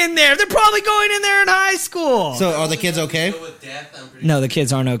fucking in there. They're probably going in there in high school. So are the kids okay? No, the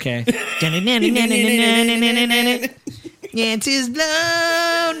kids aren't okay. Yance's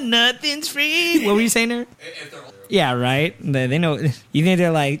blown, nothing's free. What were you saying there? Yeah, right. They know. You think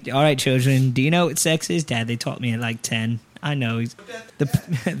they're like, all right, children, do you know what sex is? Dad, they taught me at like 10. I know.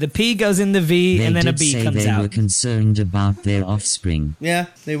 The P goes in the V, They and then a did B say comes they were out. concerned about their offspring. Yeah,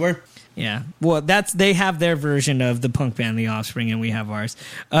 they were. Yeah. Well, they have their version of the punk band The Offspring, and we have ours.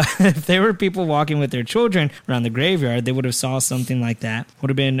 If there were people walking with their children around the graveyard, they would have saw something like that. Would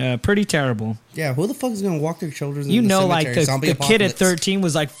have been pretty terrible. Yeah, who the fuck is going to walk their children in You the know, cemetery? like the Zombie kid at apocalypse. 13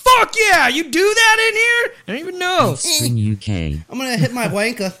 was like, fuck yeah, you do that in here? I don't even know. Offspring UK. I'm going to hit my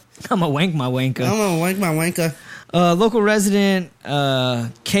wanker. I'm going to wank my wanker. I'm going to wank my wanker. Local resident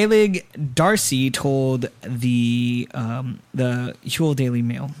Kalig Darcy told the Huel Daily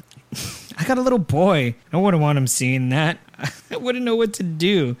Mail, I got a little boy. I wouldn't want him seeing that. I wouldn't know what to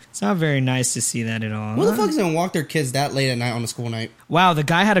do. It's not very nice to see that at all. Who the fuck is going to walk their kids that late at night on a school night? Wow, the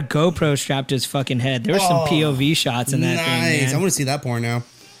guy had a GoPro strapped to his fucking head. There were some POV shots in that Nice. thing, I man. want to see that porn now.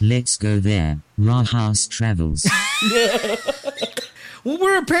 Let's go there. Raw House Travels. Well,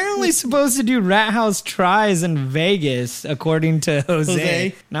 we're apparently supposed to do Rat House tries in Vegas, according to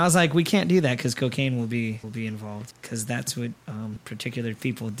Jose. And I was like, we can't do that because cocaine will be involved, because that's what particular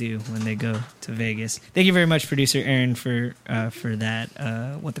people do when they go to Vegas. Thank you very much, producer Aaron, for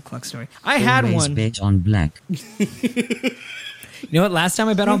that. What the Cluck story? I had Always one. bet on black. You know what? Last time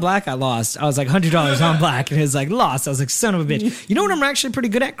I bet on black, I lost. I was like $100 on black, and it was like lost. I was like, son of a bitch. You know what? I'm actually pretty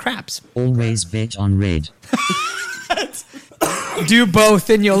good at craps. Always bet on red. Do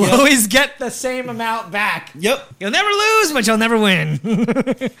both, and you'll always get the same amount back. Yep. You'll never lose, but you'll never win.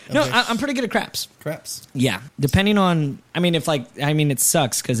 No, I'm pretty good at craps. Craps. Yeah, depending on. It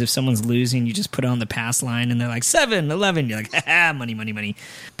sucks because if someone's losing, you just put it on the pass line, and they're like 7, 11. You're like, haha, money, money, money.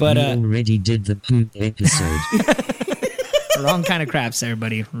 But We already did the poop episode. wrong kind of craps,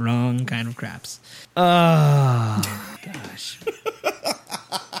 everybody. Wrong kind of craps. Oh gosh.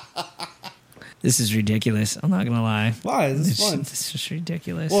 This is ridiculous. I'm not gonna lie. Why? This is fun. This is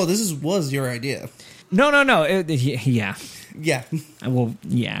ridiculous. Well, was your idea. No. Yeah. Yeah. Well,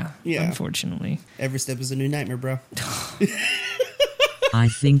 yeah. Yeah. Unfortunately. Every step is a new nightmare, bro. I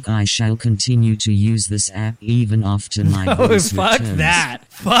think I shall continue to use this app even after my Oh, voice fuck returns. that.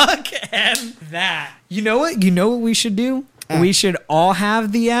 Fuck and that. You know what? You know what we should do? We should all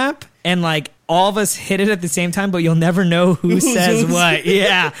have the app and like all of us hit it at the same time, but you'll never know who says what.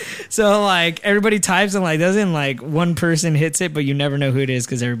 Yeah. So like everybody types and like doesn't like one person hits it, but you never know who it is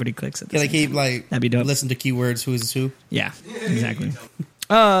because everybody clicks it. Can I keep like That'd be dope. listen to keywords? Who is who? Yeah, exactly.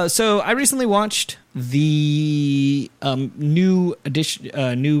 So I recently watched the new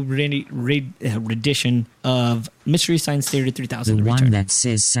rendition of Mystery Science Theater 3000. The The one Return. that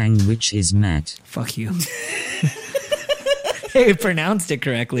says sandwich is Matt. Fuck you. They pronounced it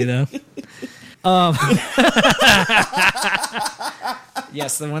correctly though.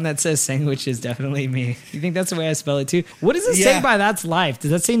 Yes, the one that says sandwich is definitely me. You think that's the way I spell it too? What does it say Yeah. by that's life?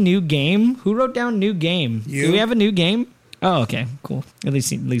 Does that say new game? Who wrote down new game? You. Do we have a new game? Oh, okay, cool. At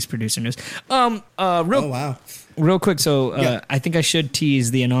least producer knows. Oh wow. Real quick. So Yeah. I think I should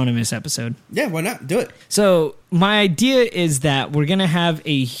tease the anonymous episode. Yeah, why not? Do it. So my idea is that we're gonna have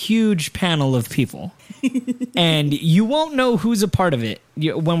a huge panel of people, and you won't know who's a part of it.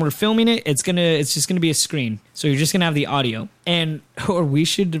 When we're filming it, it's just gonna be a screen. So you're just gonna have the audio, or we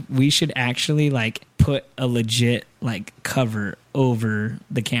should actually like put a legit like cover over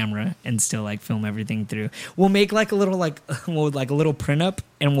the camera and still like film everything through. We'll make like a little a little print up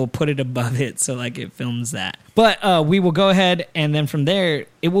and we'll put it above it so like it films that. But we will go ahead and then from there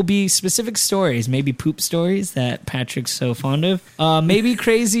it will be specific stories, maybe poop stories that Patrick's so fond of, maybe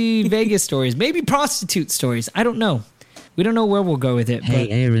crazy Vegas stories, maybe prostitute stories. I don't know. We don't know where we'll go with it. Hey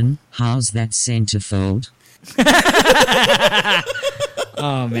But Aaron, how's that centerfold?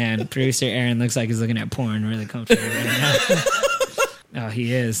 oh man, producer Aaron looks like he's looking at porn really comfortably right now. Oh,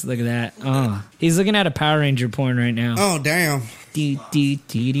 he is. Look at that. Oh, he's looking at a Power Ranger porn right now. Oh damn.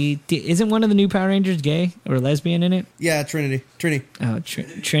 Isn't one of the new Power Rangers gay or lesbian in it? Yeah, Trinity. Oh,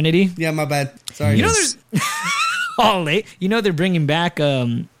 Trinity. Yeah, my bad. Sorry. You know, there's all late. You know, they're bringing back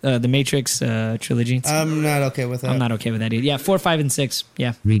the Matrix trilogy. I'm not okay with that. I'm not okay with that either. Yeah, 4, 5, and 6.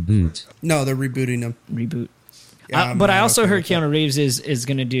 Yeah, Reboot. No, they're rebooting them. reboot. Yeah, I'm But I not also okay heard with that. Keanu Reeves is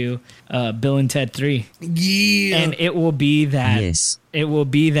going to do Bill and Ted 3. Yeah. And it will be that. Yes. It will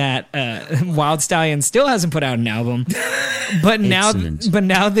be that Wild Stallion still hasn't put out an album, but now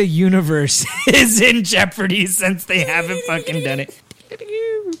Excellent. the universe is in jeopardy since they haven't fucking done it.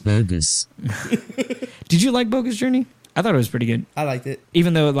 Bogus. Did you like Bogus Journey? I thought it was pretty good, I liked it.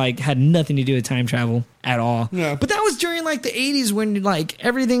 even though it like had nothing to do with time travel at all. Yeah. But that was during like the 80s when like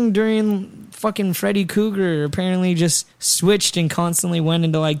everything during fucking Freddy Krueger apparently just switched and constantly went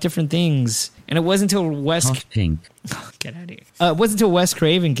into like different things. And it wasn't until Hot pink. Get out of here. It wasn't until Wes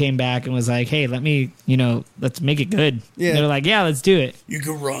Craven came back and was like, hey, let's make it good. Yeah. They're like, yeah, let's do it. You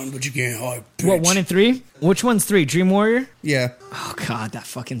can run, but you can't hide. Bitch. What, 1 and 3? Which one's 3? Dream Warrior? Yeah, Oh, God, that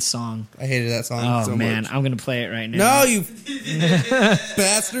fucking song. I hated that song. Oh, so man, much. I'm going to play it right now. No, you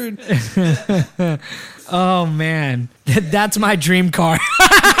bastard. Oh, man. That's my dream car.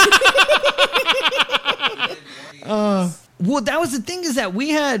 Well, that was the thing is that we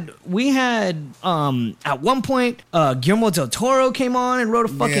had at one point Guillermo del Toro came on and wrote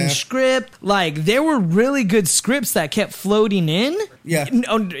a fucking script. Like there were really good scripts that kept floating in. Yeah.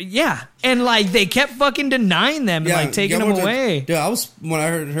 Yeah. And like they kept fucking denying them and like taking them away. Dude, I was when I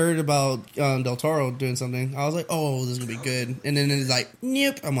heard about Del Toro doing something, I was like, "Oh, this is gonna be good." And then it's like,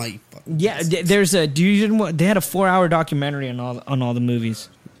 "Nope." I'm like, fuck. Yeah, there's a they had a 4-hour documentary on all the movies.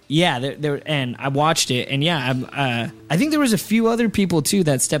 Yeah, there, and I watched it, and yeah, I think there was a few other people too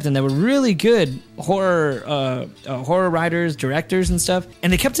that stepped in that were really good horror writers, directors, and stuff,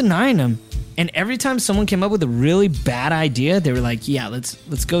 and they kept denying them. And every time someone came up with a really bad idea, they were like, "Yeah, let's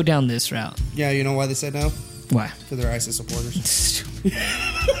go down this route." Yeah, you know why they said no? Why? For their ISIS supporters. Here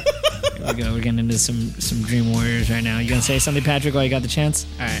we go. We're getting into some Dream Warriors right now. You gonna say something, Patrick, while you got the chance?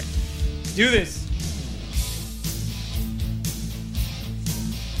 All right, do this.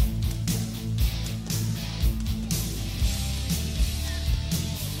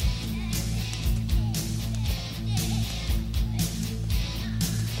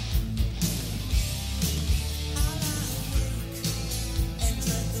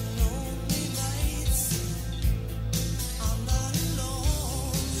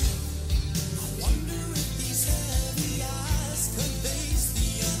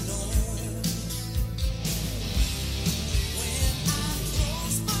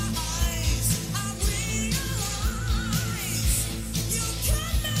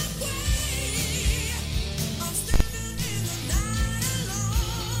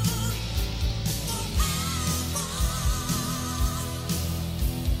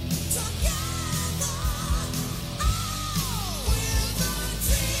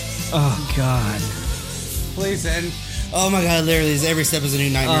 Oh, God. Please end. Oh my god, literally, every step is a new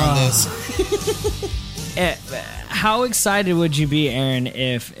nightmare on this. How excited would you be, Aaron,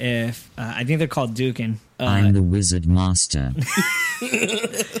 if I think they're called Dukin. I'm the wizard master.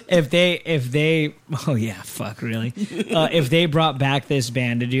 If they oh yeah, fuck, really? If they brought back this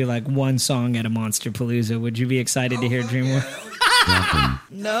band to do like one song at a Monster Palooza, would you be excited to hear Dream Warrior? Dokken.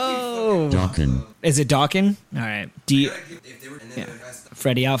 No. Dokken. Is it Dawkin? All right. Yeah.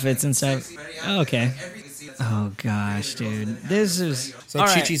 Freddy outfits and stuff. Oh, okay. Oh gosh, dude, this is So all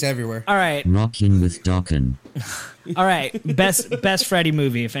Chi-Chi's everywhere. All right, Rockin' with Dokken. all right. Best Freddy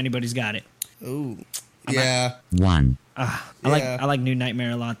movie, if anybody's got it. Ooh. Yeah. 1, I Yeah. like New Nightmare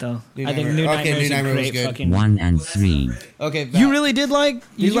a lot though. New I think Nightmare. New Okay, Nightmare New is a Nightmare was great good. fucking. 1 and 3. Okay. You really did like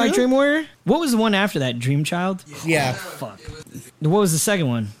you you like really? Dream Warrior? What was the one after that? Dream Child? Yeah. Fuck. What was the second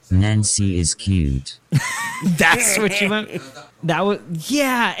one? Nancy is cute. That's what you meant. That was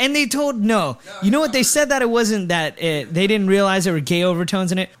yeah, and they told no. You know what they said that it wasn't that they didn't realize there were gay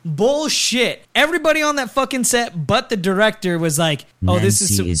overtones in it. Bullshit. Everybody on that fucking set, but the director was like, "Oh, Nancy this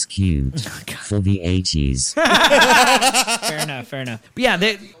is so- is cute for the 80s. fair enough." But yeah,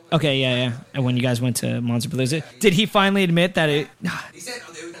 yeah. And when you guys went to Monster Palooza, did he finally admit that it?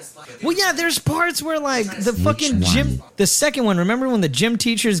 Well, yeah, there's parts where like the fucking one? gym, the second one. Remember when the gym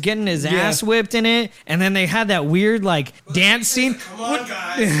teacher's getting his ass whipped in it, and then they had that weird like dance scene. Come on,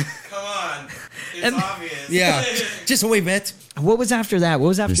 guys. Come on. It's obvious. Yeah. Just wait, bet. What was after that? What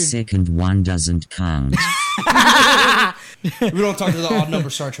was The after? second one doesn't count. We don't talk to the odd number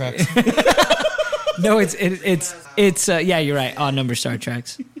Star Treks. No, it's yeah, you're right. Odd number Star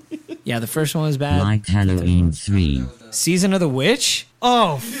Treks. Yeah, the first one was bad. Like Halloween 3. Season of the Witch?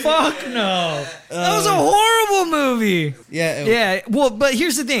 Oh, fuck no. That was a horrible movie. Yeah. Yeah, well, but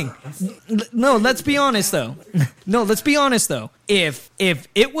here's the thing. No, let's be honest, though. If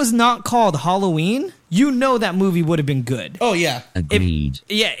it was not called Halloween, you know that movie would have been good. Oh yeah. Agreed.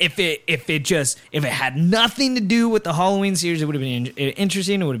 If it had nothing to do with the Halloween series, it would have been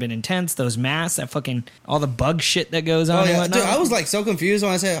interesting. It would have been intense. Those masks, that fucking all the bug shit that goes on. Oh And yeah. whatnot. Dude, I was like so confused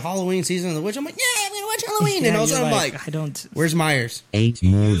when I said Halloween season of the witch. I'm like, yeah, I'm gonna watch Halloween, Yeah, and all of a you're sudden I'm like, I don't. where's Myers? 8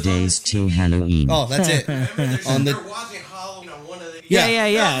 more days till Halloween. Oh, that's it. On the We're watching Halloween on one of the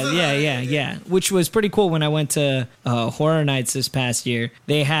Yeah. Which was pretty cool when I went to Horror Nights this past year.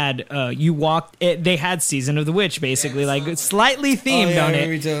 They had they had Season of the Witch basically, like slightly themed on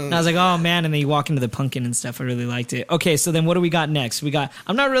it. And I was like, oh man, and then you walk into the pumpkin and stuff. I really liked it. Okay, so then what do we got next?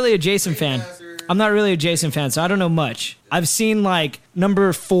 I'm not really a Jason fan. So I don't know much. I've seen like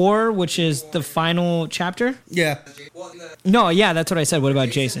number 4, which is the final chapter. Yeah. No, yeah, that's what I said. What about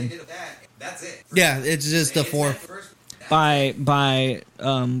Jason? That's it. Yeah, it's just the 4th. By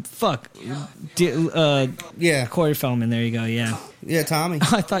Yeah. Corey Feldman. There you go. Yeah. Yeah, Tommy.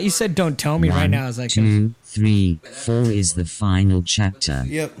 I thought you said "Don't tell me" right now. I was like, 2, 3, 4 is the final chapter.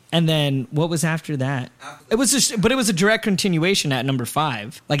 Yep. and then what was after that? It was but it was a direct continuation at number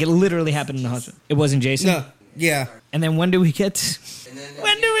 5. Like it literally happened in the hospital. It wasn't Jason. No. Yeah. And then when do we get? And then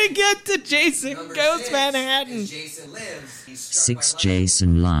When do we get to Jason number Goes 6 Manhattan? is Jason Lives. He's struck 6 by lightning,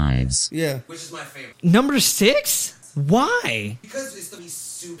 Jason Lives. Yeah. which is my favorite Number 6? Why? because he's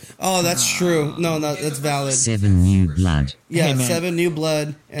super. Oh, that's true. No, that's valid. 7 New Blood. Yeah, Hey, man. 7 New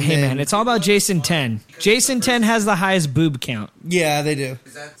Blood. And Hey then, man, it's all about Jason 10. Jason 10 has the highest boob count. yeah, they do.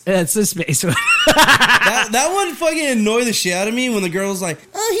 That's the space one. That one fucking annoyed the shit out of me when the girl was like,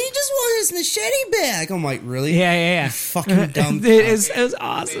 "Oh, he just wants his machete back." I'm like, really? Yeah. Fucking dumb. It was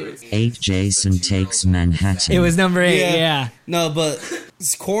awesome. 8 Jason Takes Manhattan. It was number 8. Yeah. No, but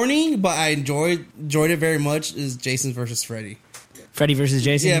it's corny, but I enjoyed it very much. Is Jason versus Freddy? Freddy versus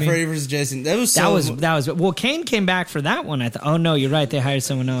Jason. Yeah, you mean? Freddy versus Jason. That was Well, Kane came back for that one. I thought, oh no, you're right. They hired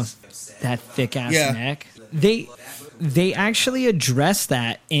someone else. That thick ass Yeah. neck. They actually addressed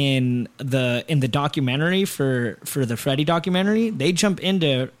that in the documentary for the Freddy documentary. They jump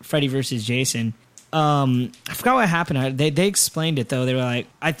into Freddy versus Jason. I forgot what happened. They explained it though. They were like,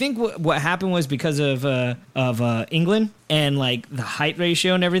 I think what happened was because of England and like the height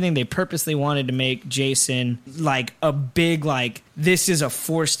ratio and everything. They purposely wanted to make Jason like a big like this is a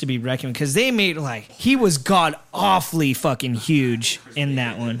force to be reckoned with, because they made like he was god awfully fucking huge in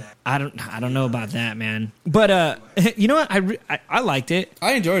that one. I don't know about that, man. But you know what? I liked it.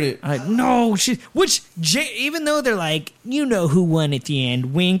 I enjoyed it. Like no shit. Even though they're like, you know who won at the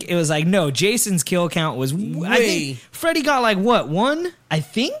end, wink. It was like no. Jason's kill count was. I think Freddy got like what 1? I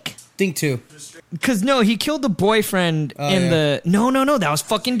think 2. because no, he killed the boyfriend in the. No. That was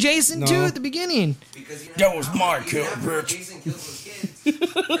fucking Jason too No. at the beginning. That was my kill, bitch. Jason kills those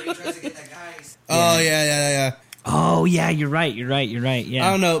kids. Freddy tries to get that guy. Oh yeah. Oh yeah, you're right. Yeah.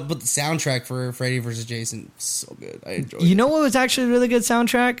 I don't know, but the soundtrack for Freddy versus Jason is so good. I enjoyed it. You know what was actually a really good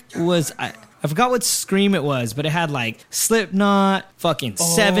soundtrack was I forgot what Scream it was, but it had like Slipknot, fucking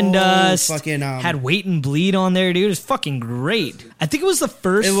Seven Dust, fucking, had Wait and Bleed on there, dude. It was fucking great. I think it was the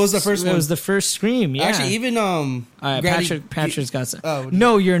first. It was the first one. It was the first Scream. Yeah. Actually, even All right, Patrick's got some. Oh.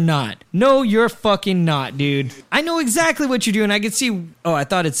 No, you're not. No, you're fucking not, dude. I know exactly what you're doing. I could see. Oh, I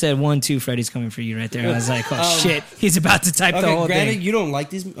thought it said 1, 2. Freddy's coming for you right there. I was like, oh shit, he's about to type the whole granted, thing. you don't like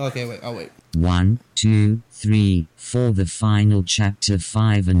these. Okay, wait. I'll wait. 1, 2, 3, 4 the final chapter,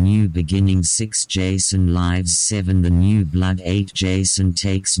 5 a new beginning, 6 Jason Lives, 7 the new blood, 8 Jason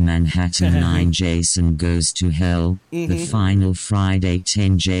Takes Manhattan, 9 Jason Goes to Hell, the final Friday,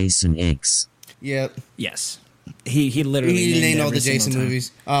 10 Jason X. Yep. Yes, he literally He named all every the Jason single time.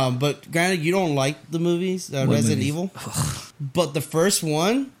 movies. But granted, you don't like the movies, Resident movies? Evil. But the first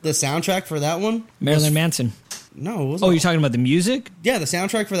one, the soundtrack for that one, Marilyn Manson. no, it wasn't. Oh, you're talking about the music Yeah, the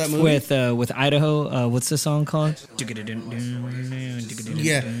soundtrack for that movie. with Idaho. What's the song called?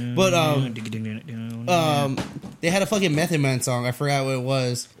 Yeah, but they had a fucking Method Man song. I forgot what it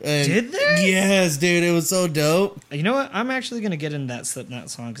was. And Did they? Yes, dude, it was so dope. You know what? I'm actually gonna get into that Slipknot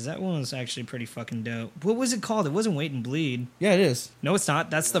song because that one was actually pretty fucking dope. What was it called? It wasn't Wait and Bleed. Yeah, it is. No, it's not.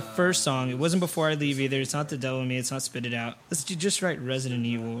 That's the first song. It wasn't Before I Leave either. It's not The Devil in Me. It's not Spit It Out. Let's just write Resident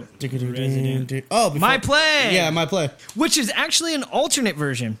Evil. Resident. Oh, before- My Play. Yeah, My Play. Which is actually an alternate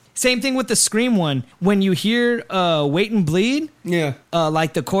version. Same thing with the Scream one. When you hear Wait and Bleed, Yeah.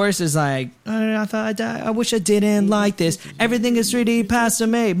 like the chorus is like, I thought I died. I wish I didn't like this. Everything is 3D past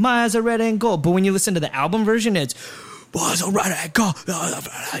me. My eyes are red and gold. But when you listen to the album version, it's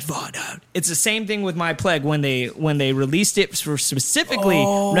it's the same thing with My Plague. When they released it for specifically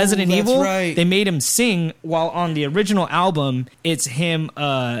Resident that's Evil, right. they made him sing, while on the original album it's him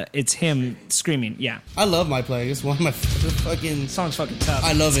screaming. Yeah. I love My Play. It's one of my favorite fucking. Song's fucking tough.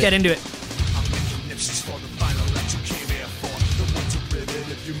 I love Let's it. get into it.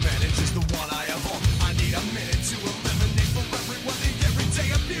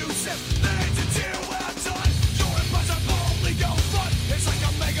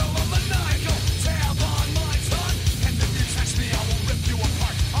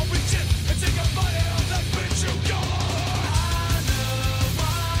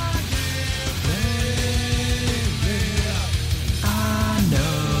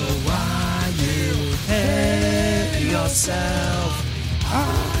 yourself.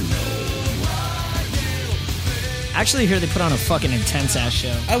 Actually, here they put on a fucking intense ass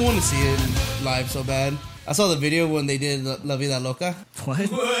show. I want to see it live so bad. I saw the video when they did La Vida Loca.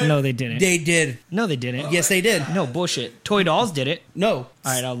 What? No, they didn't. They did. No, they didn't. Yes, they did. No, bullshit. Toy Dolls did it. No. All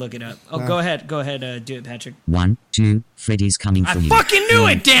right, I'll look it up. Oh, go ahead. Go ahead. Do it, Patrick. 1, 2, Freddy's coming for I you. fucking knew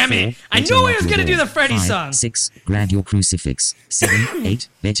 3, it, damn it! 4, I better knew he lock was your gonna do door. the Freddy 5, song. 6, grab your crucifix. 7, 8,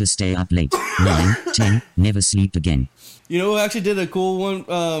 better stay up late. 9, 10, never sleep again. You know who actually did a cool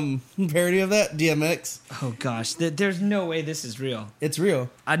one parody of that? DMX. Oh gosh, there's no way this is real. It's real.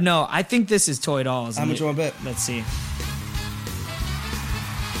 No, I think this is Toy Dolls. How much you want to bet? Let's see.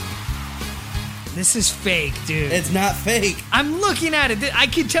 This is fake, dude. It's not fake. I'm looking at it. I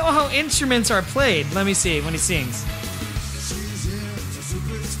can tell how instruments are played. Let me see when he sings.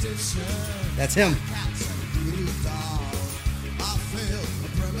 That's him.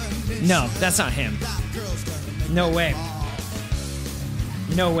 No, that's not him. No way.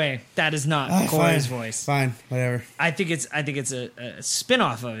 No way. That is not Corey's voice. Fine, whatever. I think it's a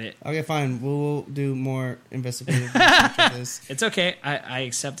spin-off of it. Okay, fine. We'll do more investigative research of this. It's okay. I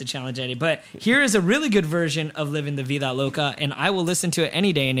accept the challenge, Eddie. But here is a really good version of Living the Vida Loca, and I will listen to it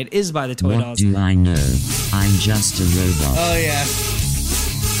any day, and it is by the Toy What Dolls. do I know? I'm just a robot. Oh, yeah.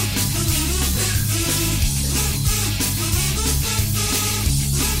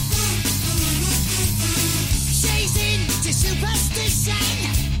 Chasing to superstition,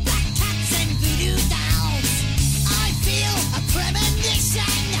 black cats and voodoo dolls. I feel a premonition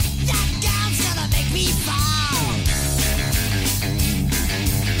that girl's gonna make me fall.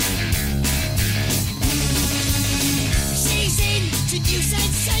 She's into new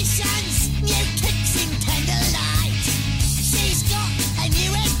sensations, new kicks in candlelight. She's got a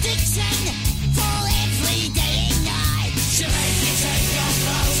new addiction for every day and night. She'll make you take your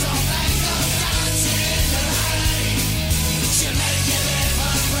clothes off and go dancing in the rain. She'll make you live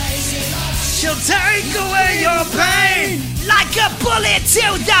a crazy life. She'll take away your pain like a bullet to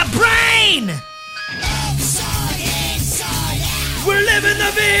the brain. Inside, inside out. We're living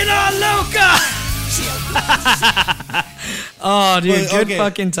the Vida Loca. Oh, dude, Well, good okay.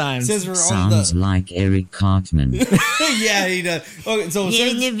 fucking times. Since we're on Sounds the... like Eric Cartman. Yeah, he does. Okay, so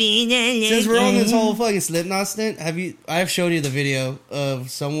since we're on this whole fucking Slipknot stint, I've showed you the video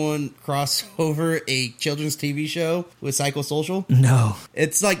of someone cross over a children's TV show with Psychosocial. No.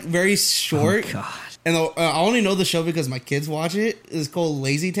 It's like very short. Oh, God. And I only know the show because my kids watch it. It's called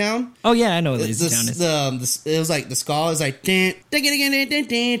Lazy Town. Oh, yeah, I know what Lazy Town is. It was like the ska is like I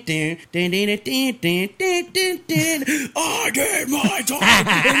did my time.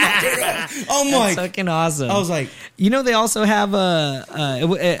 Oh my! That's fucking awesome. I was like, you know, they also have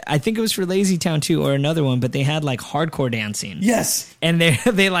I think it was for Lazy Town too, or another one, but they had like hardcore dancing. yes. And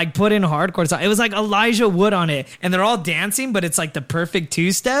they like put in hardcore stuff. It was like Elijah Wood on it, and they're all dancing, but it's like the perfect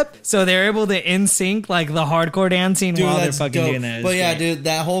 2-step. So they're able to in sync like the hardcore dancing Dude, while they're that's fucking dope. doing that. It's But yeah, great. dude,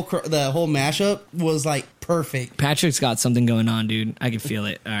 that whole mashup was like perfect. Patrick's got something going on, dude. I can feel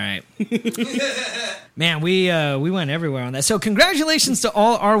it. All right. Man, we went everywhere on that. So congratulations to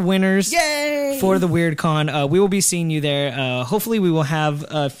all our winners. Yay! For the Weird Con. We will be seeing you there. Hopefully we will have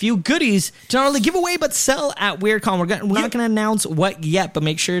a few goodies to not only give away but sell at Weird Con. We're not going to announce what yet, but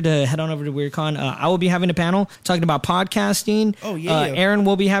make sure to head on over to Weird Con. I will be having a panel talking about podcasting. Oh, yeah. Aaron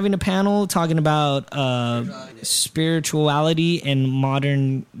will be having a panel talking about spirituality in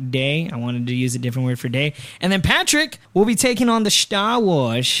modern day. I wanted to use a different word for day. And then Patrick will be taking on the Star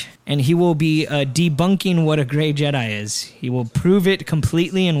Wars, and he will be debunking what a gray Jedi is. He will prove it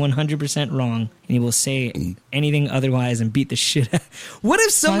completely and 100% wrong, and he will say anything otherwise and beat the shit out. What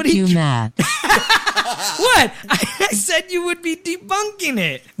if somebody... Fuck you, Matt. What? I said you would be debunking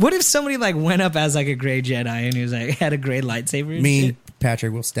it. What if somebody like went up as like a gray Jedi and he was like had a gray lightsaber and Me shit? and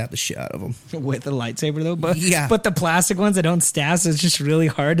Patrick will stab the shit out of him. With a lightsaber though, but Yeah. but the plastic ones that don't stab, so it's just really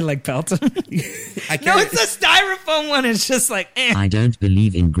hard to like pelt them. I can't. No, it's the styrofoam one. It's just like, I don't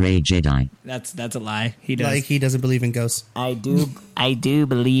believe in grey Jedi. That's a lie. He does. Like he doesn't believe in ghosts. I do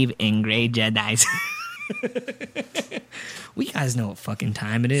believe in gray Jedis. We guys know what fucking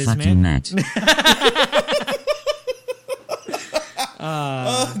time it is, Fuck you, man. Matt.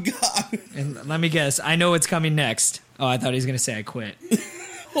 Oh God! And let me guess. I know what's coming next. Oh, I thought he was gonna say I quit.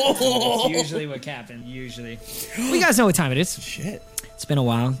 That's usually what happens. Usually, we guys know what time it is. Shit. It's been a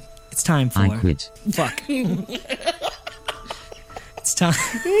while. It's time for. I quit. Fuck. It's time.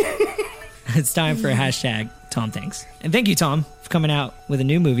 It's time for hashtag Tom Thanks. And thank you, Tom, for coming out with a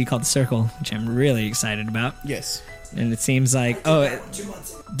new movie called The Circle, which I'm really excited about. Yes. And it seems like,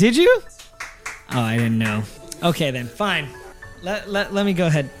 did you? Oh, I didn't know. Okay, then, fine. Let me go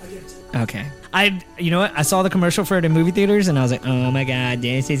ahead. Okay. You know what? I saw the commercial for it in movie theaters, and I was like, oh my god,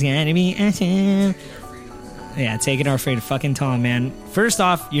 this is gonna be awesome. Yeah, taking our afraid of fucking Tom, man. First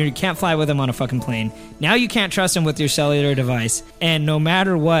off, you can't fly with him on a fucking plane. Now you can't trust him with your cellular device. And no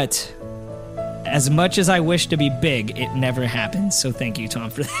matter what, as much as I wish to be big, it never happens. So thank you, Tom,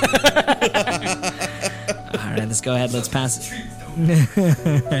 for that. All right, let's go ahead. Let's pass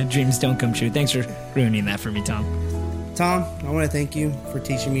it. Dreams don't come true. Thanks for ruining that for me, Tom. Tom, I want to thank you for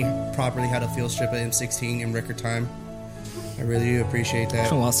teaching me properly how to field strip an M16 in record time. I really do appreciate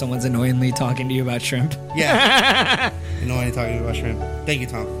that. While someone's annoyingly talking to you about shrimp. Yeah. Annoyingly talking about shrimp. Thank you,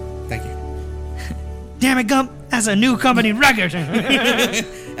 Tom. Thank you. Damn it, Gump. That's a new company record.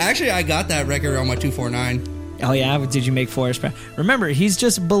 Actually, I got that record on my 249. Oh, yeah? Did you make Forrest proud? Remember, he's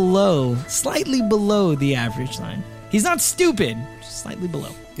just slightly below the average line. He's not stupid, just slightly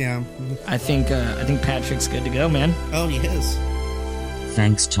below. Yeah. I think Patrick's good to go, man. Oh, he is.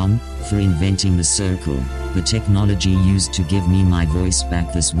 Thanks, Tom, for inventing the circle, the technology used to give me my voice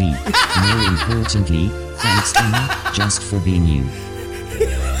back this week. More importantly, thanks, Emma, just for being you.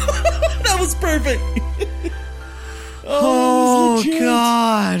 That was perfect. Oh,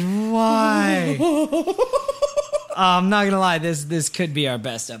 God, why? I'm not gonna lie. This could be our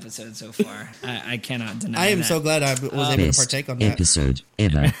best episode so far. I cannot deny. I am that. so glad I was able to partake on that episode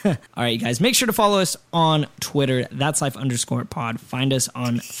ever. All right, you guys, make sure to follow us on Twitter. That's life_pod. Find us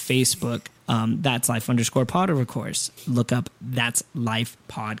on Facebook. That's life_pod, or of course, look up That's Life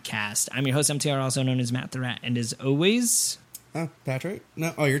Podcast. I'm your host, MTR, also known as Matt the Rat, and as always, Patrick.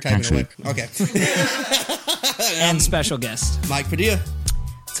 No, you're typing Patrick. away. Okay. And special guest Mike Padilla.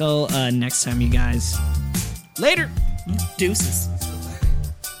 Till next time, you guys. Later. Deuces.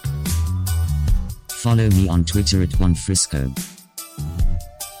 Follow me on Twitter at OneFrisco.